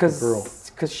we go with the girl?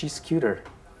 because she's cuter.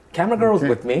 Camera girl was Okay.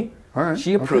 with me. All right,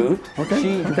 She approved. okay,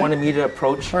 She wanted me to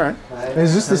approach. All right.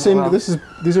 Is this the same? Well.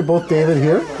 These are both David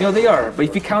here. You know they are, but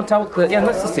if you count out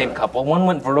that's the same couple. One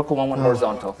went vertical, one went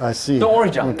horizontal. I see. Don't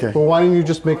worry, John. Okay. Well, why didn't you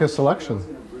just make a selection?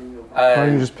 Why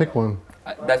didn't you just pick one?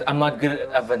 I'm not good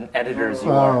of an editor as you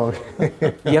Oh, are.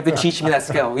 okay. You have to teach me that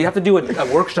skill. We have to do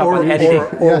a workshop on editing.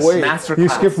 Yes. wait. Master You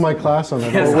class. skipped my class on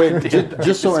that. Yes. Oh, wait,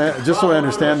 just so I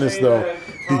understand this though,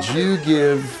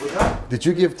 did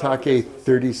you give Take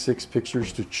 36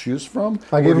 pictures to choose from?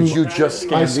 I gave or did him- you just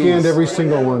scan I scanned these? every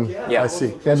single one. Yeah. I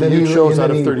see. And so then you he- chose and out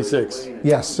then of he- 36.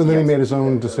 Yes, and then he made his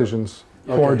own decisions,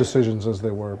 poor decisions as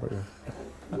they were. But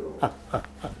yeah.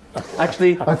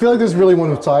 Actually, I feel like this is really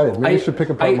one-sided. Maybe you should pick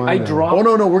apart mine. I now. dropped.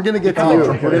 Oh no, we're gonna get to Because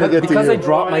you. We're gonna get to because you. I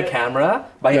dropped my camera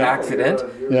by accident,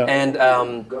 Yeah. and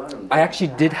I actually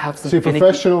did have some See, a finicky.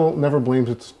 professional never blames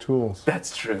its tools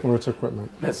That's true. or its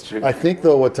equipment. That's true. I think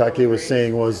though what Take was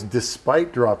saying was,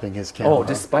 despite dropping his camera, Oh,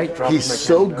 despite dropping he's my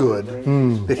so camera.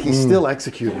 good that he's still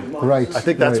executing. Right. I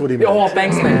think that's right. what he meant. Oh,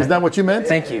 thanks, man. Is that what you meant?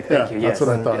 Thank you. Thank Yeah, you. that's Yes.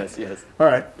 what I thought. Yes. Yes. All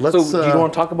right. Let's. So, do you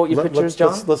want to talk about your pictures,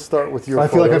 John? Let's start with your. I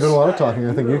feel like I've done a photos. lot of talking.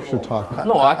 I think you should talk.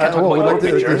 No, I can't talk Well, about we'd your like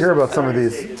to pictures. hear about some of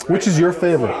these. Which is your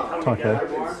favorite? Okay.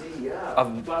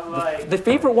 The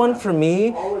favorite one for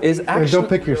me is And actually. don't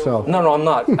pick yourself. No, I'm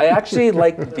not. I actually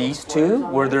like these two,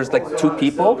 where there's like two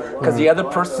people, because the other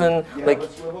person, like,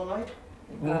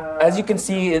 as you can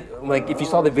see, like if you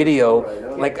saw the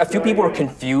video, like a few people were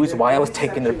confused why I was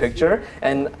taking their picture,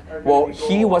 and well,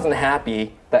 he wasn't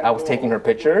happy that I was taking her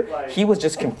picture. He was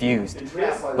just confused,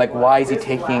 like why is he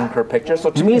taking her picture? So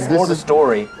to me, it's more the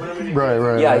story.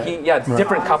 Right. Yeah, it's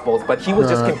different couples, but he was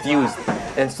just confused,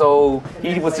 and so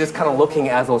he was just kind of looking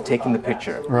as I was taking the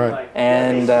picture. Right.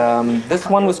 And this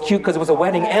one was cute because it was a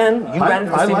wedding, and you ran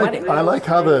into the same wedding. I like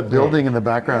how the building in the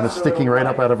background is sticking right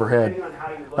up out of her head.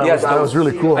 That was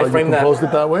really cool. I how you composed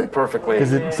it that way perfectly.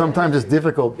 Because sometimes it's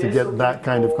difficult to get that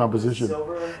kind of composition.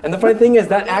 And the funny thing is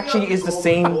that actually is the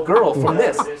same girl from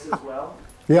this.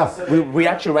 Yeah. We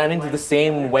actually ran into the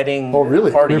same wedding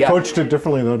really? party. We approached it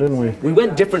differently though, didn't we? We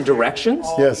went different directions.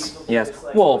 Yes.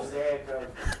 Well,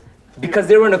 because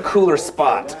they were in a cooler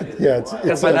spot. Yeah.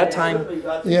 Because by that time,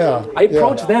 yeah, I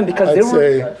approached them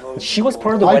because she was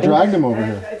part of the I wedding. dragged him over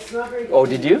here. Oh,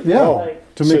 did you? Yeah.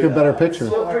 To make a better picture.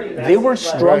 They were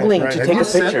struggling to take a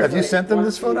picture. Have you sent them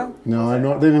this photo? No, I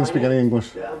know they didn't speak any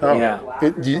English. Oh. Yeah.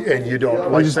 And you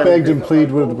don't. I just begged and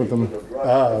pleaded with them. Okay.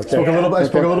 I spoke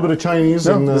a little bit of Chinese.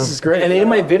 No, and, this is great. And in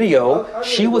my video,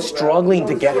 she was struggling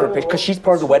to get her picture because she's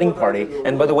part of the wedding party.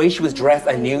 And by the way she was dressed,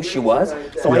 I knew she was.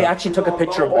 So I actually took a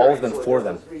picture of all of them for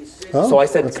them. So I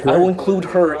said, I will include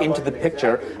her into the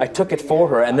picture. I took it for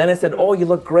her. And then I said, oh, you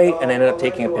look great. And I ended up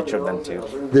taking a picture of them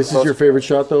too. This is your favorite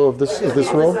shot, though, of this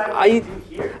roll?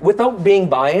 Without being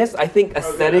biased, I think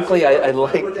aesthetically, I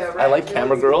like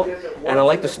Camera Girl, and I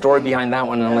like the story behind that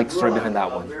one, and I like the story behind that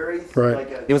one. Right.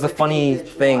 It was a funny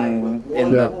thing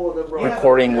in the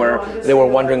recording where they were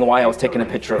wondering why I was taking a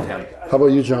picture of him. How about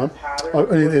you, John?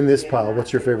 In this pile,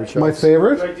 what's your favorite shot? My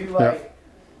favorite?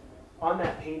 On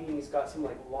that painting, he's got some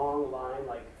like long line,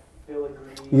 like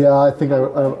filigree. Yeah, I think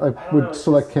I would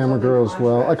select Camera Girl as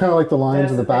well. I kind of like the lines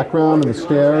in the background and the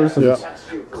stairs, and it's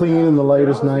clean and the light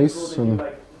is nice, and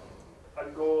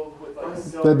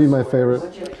that'd be my favorite.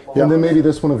 And then maybe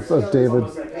this one of David.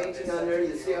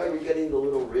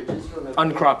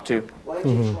 Uncropped too.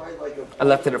 I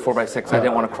left it at 4:6. I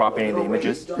didn't want to crop any of the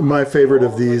images. My favorite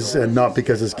of these, and not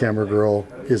because it's Camera Girl,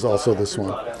 is also this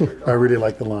one. I really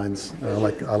like the lines. I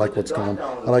like what's going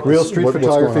on. I like Real street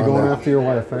photography going there. after your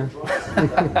wife, eh?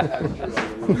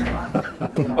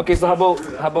 Okay, so how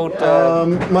about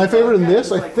my favorite in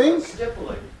this, I think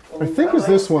is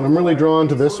this one. I'm really drawn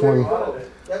to this one.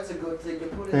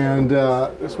 And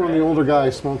it's one of the older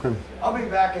guys smoking. I'll be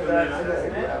back in that.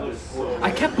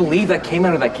 I can't believe that came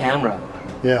out of that camera.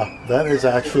 Yeah, that is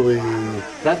actually.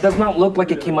 That does not look like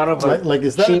it came out of a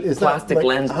cheap plastic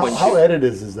lens. How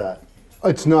edited is that?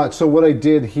 It's not. So what I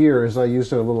did here is I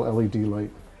used a little LED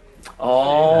light.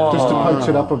 Oh. Just to punch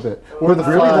it up a bit. Or the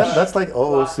really? That's like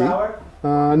OOC?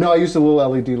 No, I used a little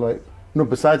LED light. No,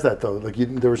 besides that though, like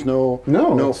there was no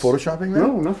photoshopping there?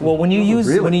 No, nothing. Well, when you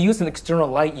use an external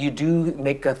light, you do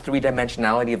make a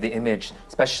three-dimensionality of the image,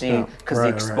 especially because the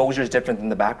exposure is different than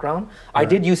the background. I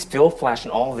did use fill flash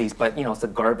in all of these, but it's a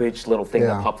garbage little thing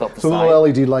that pops out the side. So a little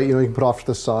LED light, you can put off to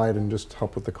the side and just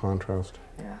help with the contrast.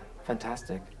 Yeah,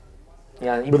 fantastic.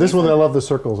 Yeah. But this one, I love the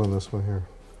circles on this one here.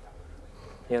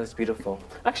 Yeah, that's beautiful.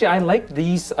 Actually, I like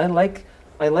these.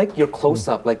 I like your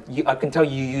close-up. Like I can tell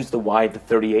you used the wide, the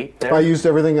 38 there. I used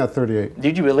everything at 38.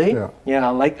 Did you really? Yeah. Yeah,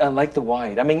 I like the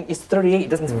wide. I mean, it's 38. It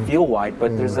doesn't feel wide,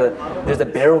 but there's a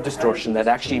barrel distortion that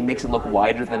actually makes it look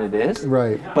wider than it is.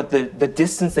 Right. But the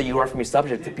distance that you are from your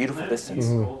subject, the beautiful distance,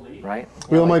 right?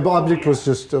 Well, my object was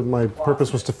just my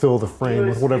purpose was to fill the frame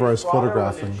with whatever I was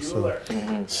photographing.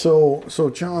 So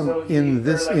John,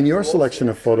 in your selection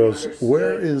of photos,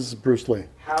 where is Bruce Lee?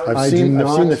 I've seen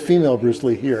the female Bruce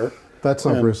Lee here. That's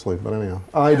not Bruce Lee, but anyhow.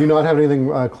 I do not have anything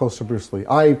close to Bruce Lee.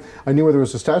 I knew where there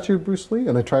was a statue of Bruce Lee,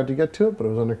 and I tried to get to it, but it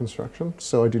was under construction,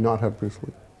 so I do not have Bruce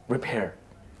Lee. Repair.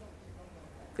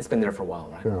 It's been there for a while,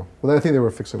 right? Yeah. Well, I think they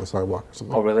were fixing the sidewalk or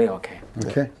something. Oh, really? Okay.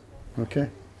 Okay.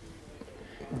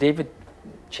 David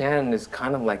Chan is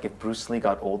kind of like if Bruce Lee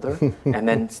got older and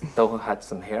then still had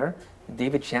some hair.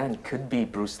 David Chan could be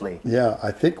Bruce Lee. Yeah,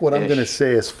 I think what I'm going to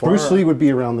say is Bruce Lee would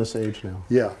be around this age now.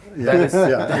 Yeah. That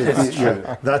is true.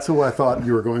 That's who I thought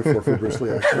you were going for Bruce Lee,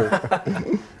 actually.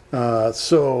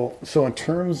 So in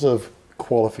terms of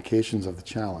qualifications of the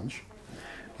challenge,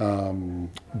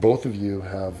 both of you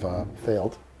have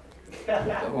failed.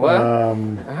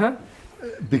 What?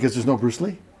 Because there's no Bruce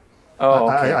Lee. Oh,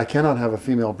 okay. I cannot have a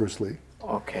female Bruce Lee.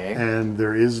 Okay. And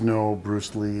there is no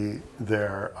Bruce Lee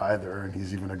there either, and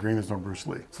he's even agreeing there's no Bruce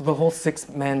Lee. So the whole 6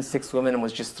 men, 6 women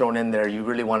was just thrown in there. You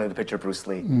really wanted to picture Bruce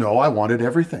Lee? No, I wanted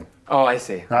everything. Oh, I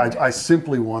see. I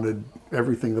simply wanted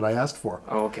everything that I asked for.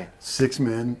 Oh, okay. 6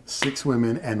 men, 6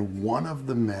 women, and one of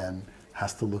the men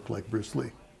has to look like Bruce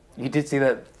Lee. You did see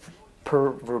that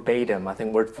per verbatim. I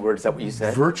think word for word. Is that what you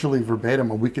said? Virtually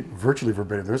verbatim, and we can virtually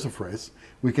verbatim. There's a phrase.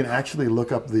 We can actually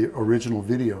look up the original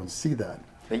video and see that.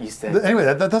 That you said. Anyway,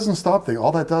 that doesn't stop things.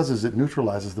 All that does is it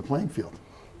neutralizes the playing field.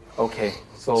 Okay.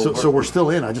 So we're still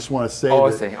in. I just want to say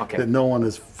that no one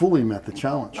has fully met the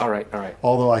challenge. All right. All right.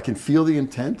 Although I can feel the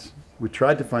intent. We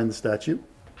tried to find the statue.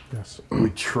 Yes.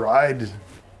 We tried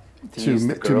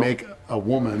to make a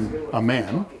woman a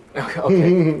man.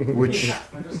 Okay. Which.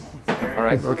 All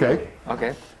right. Okay.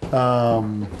 Okay.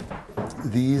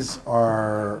 These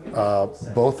are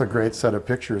both a great set of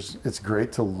pictures. It's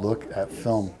great to look at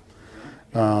film.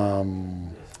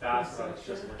 And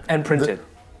printed.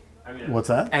 What's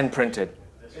that? And printed.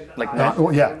 Like not.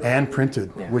 And printed,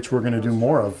 which we're going to do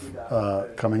more of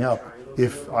coming up.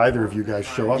 If either of you guys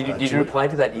show up. Did you reply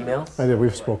to that email? I did.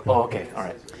 We've spoken. Oh, okay. All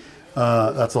right.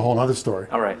 That's a whole other story.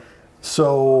 All right.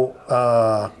 So,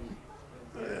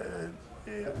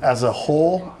 as a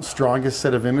whole, strongest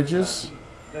set of images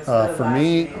for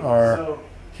me are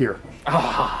here.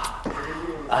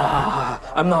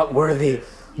 I'm not worthy.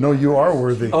 No, you are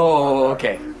worthy. Oh,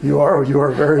 okay. You are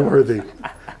very worthy.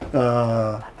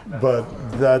 But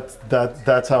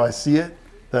that's how I see it.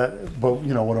 But what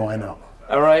do I know?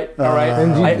 All right. All right.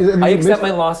 I accept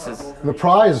my losses. The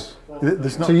prize.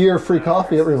 There's no. It's a year free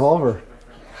coffee at Revolver.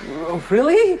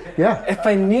 Really? Yeah. If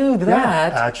I knew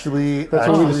that. Actually, that's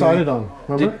what we decided on.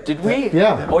 Remember? Did we?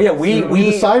 Yeah. Oh yeah, we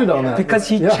decided on that because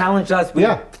he challenged us. We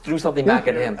threw something back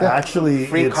at him. Actually,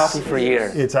 free coffee for a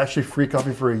year. It's actually free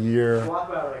coffee for a year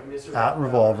at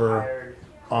Revolver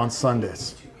on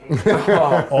Sundays.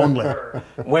 Only.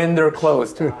 When they're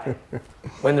closed.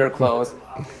 When they're closed.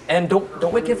 And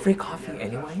don't we get free coffee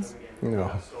anyways?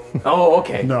 No. Oh,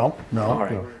 okay. No. All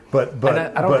right. No. But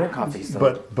I don't drink coffee.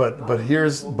 So.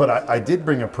 But I did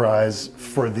bring a prize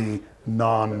for the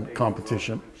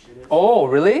non-competition. Oh,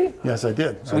 really? Yes, I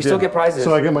did. So we still get prizes.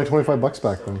 So I get my $25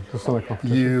 back then. That's not a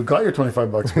competition. You got your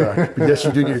 $25 back. Yes,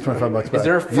 you do get your $25 back. Is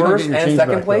there first and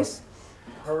second place?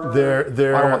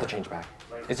 There. I don't want the change back.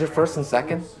 Is there first and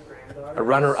second? A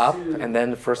runner-up and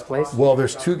then first place? Well,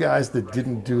 there's two guys that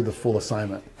didn't do the full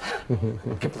assignment.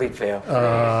 Complete fail.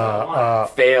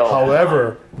 Fail.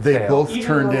 However, they both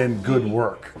turned in good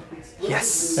work.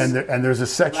 Yes. And there's a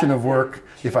section of work.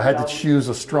 If I had to choose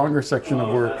a stronger section of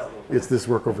work, it's this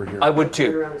work over here. I would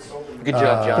too. Good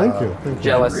job, John. Thank you. Thank you.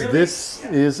 Jealous. This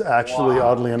is actually,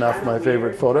 oddly enough, my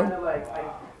favorite photo.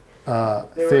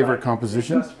 Favorite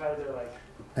composition.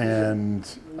 And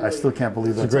I still can't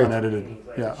believe that's unedited.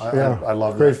 Yeah, I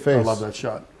love great that. Face. I love that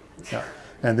shot. Yeah.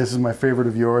 And this is my favorite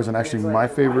of yours. And actually, my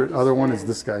favorite other one is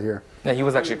this guy here. Yeah, he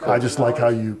was actually cool. I just like how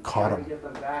you caught him.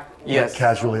 Yes.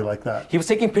 Casually like that. He was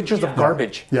taking pictures of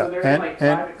garbage. Yeah.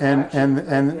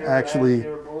 And actually,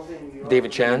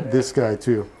 David Chan. This guy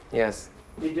too. Yes.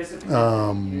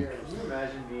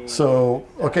 So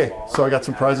I got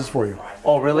some prizes for you.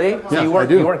 Oh, really? Yeah, so you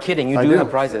weren't kidding. You do have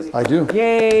prizes. I do.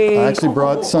 Yay! I actually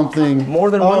brought something.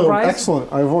 More than one prize?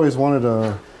 Excellent. I've always wanted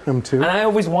a M2. And I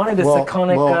always wanted this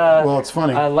iconic it's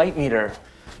funny. light meter.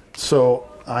 So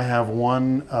I have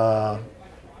one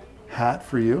hat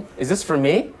for you. Is this for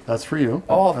me? That's for you.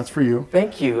 Oh, that's for you.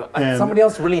 Thank you. And somebody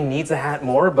else really needs a hat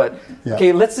more, but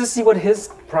okay, let's just see what his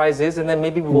prize is, and then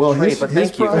maybe we'll trade. But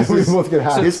thank you. We both get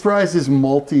hats. His prize is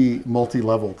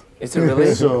multi-leveled. Is it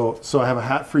really? So I have a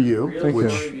hat for you,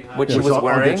 which he was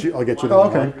wearing. I'll get you the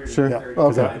one. Okay, sure.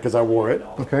 Yeah, because I wore it.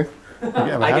 Okay.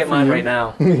 I get mine right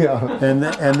now. Yeah. And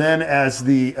then as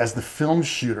the film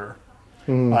shooter,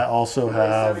 I also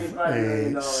have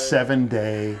a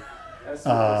 7-day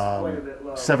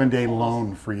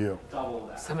loan for you.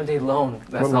 7-day loan.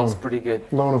 That sounds pretty good.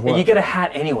 Loan of what? And you get a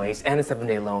hat anyways, and a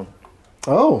 7-day loan.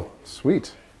 Oh,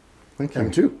 sweet. Thank you.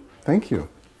 M2. Thank you.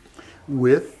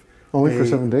 With only for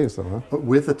 7 days though, huh?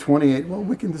 With a 28. Well,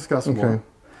 we can discuss more.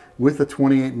 With a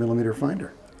 28mm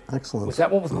finder. Excellent. Was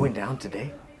that what was going down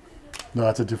today? No,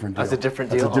 that's a different deal. That's a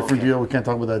different deal? That's a different deal. We can't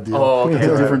talk about that deal. Oh, okay. It's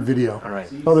a different video. All right.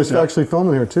 Oh, there's actually film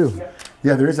in here too.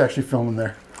 Yeah, there is actually film in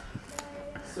there.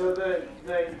 So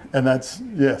and that's,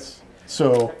 yes.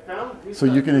 So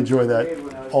you can enjoy that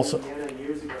also.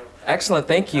 Excellent,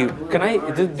 thank you. Can I?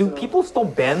 Do people still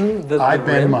bend the? I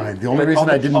bend mine. The only reason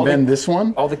I didn't bend this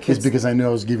one is because I knew I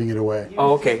was giving it away.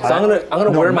 Oh, okay. So I'm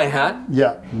gonna wear my hat.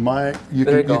 Yeah, you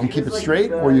can keep it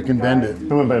straight or you can bend it.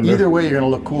 Either way, you're gonna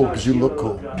look cool because you look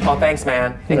cool. Oh, thanks,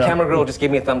 man. And Camera Girl just gave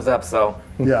me a thumbs up, so.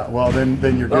 Yeah, well then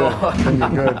you're good. Then you're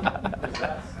good.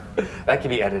 That can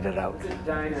be edited out.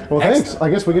 Well, thanks. I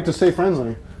guess we get to stay friends,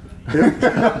 honey.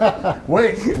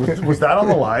 Wait, was that on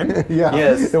the line? Yeah,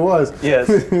 Yes. it was. Yes.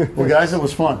 Well, guys, it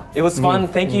was fun. It was fun.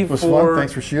 Thank you It was for fun.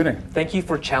 Thanks for shooting. Thank you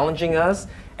for challenging us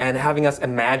and having us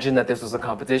imagine that this was a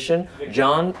competition.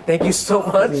 John, thank you so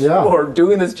much for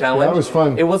doing this challenge. That was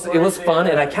fun. It was fun,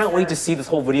 and I can't wait to see this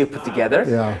whole video put together.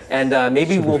 Yeah. And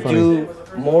maybe we'll do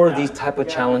more of these type of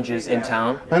challenges in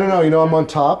town. I don't know. You know, I'm on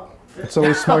top. It's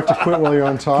always smart to quit while you're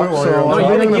on top. Quit while you're on top. I'm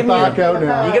you're going gonna to back out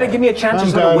now. You gotta give me a chance to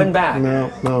sort of win back. No,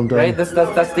 I'm done. Right?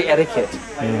 That's the etiquette.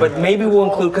 But maybe we'll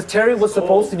include, because Terry was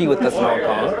supposed to be with us in Hong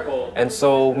Kong, and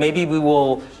so maybe we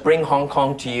will bring Hong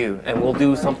Kong to you, and we'll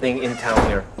do something in town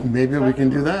here. Maybe we can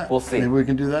do that. We'll see. Maybe we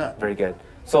can do that. Very good.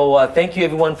 So thank you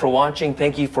everyone for watching.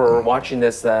 Thank you for watching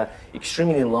this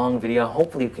extremely long video.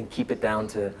 Hopefully we can keep it down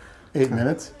to 8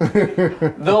 minutes.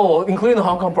 though, including the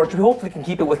Hong Kong part, we hopefully can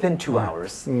keep it within 2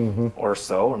 hours or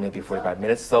so, or maybe 45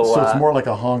 minutes. So it's more like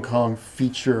a Hong Kong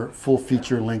full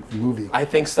feature length movie. I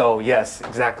think so, yes,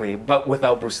 exactly. But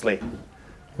without Bruce Lee.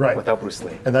 Right. Without Bruce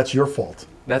Lee. And that's your fault.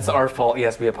 That's our fault.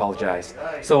 Yes, we apologize.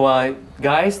 So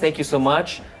guys, thank you so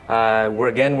much.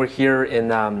 We're here in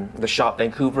the shop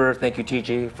Vancouver. Thank you,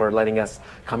 TG, for letting us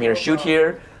come here and shoot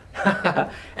here.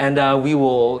 And we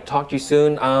will talk to you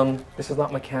soon. This is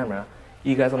not my camera.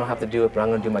 You guys don't have to do it, but I'm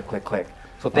going to do my click click.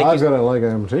 So thank you. I've got a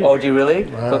Leica MT. Oh, do you really?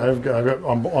 I've got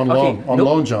on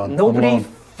loan, John. Nobody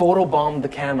photobombed the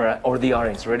camera or the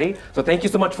audience. Ready? So thank you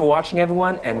so much for watching,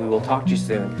 everyone, and we will talk to you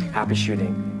soon. Happy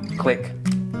shooting. Click,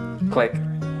 click.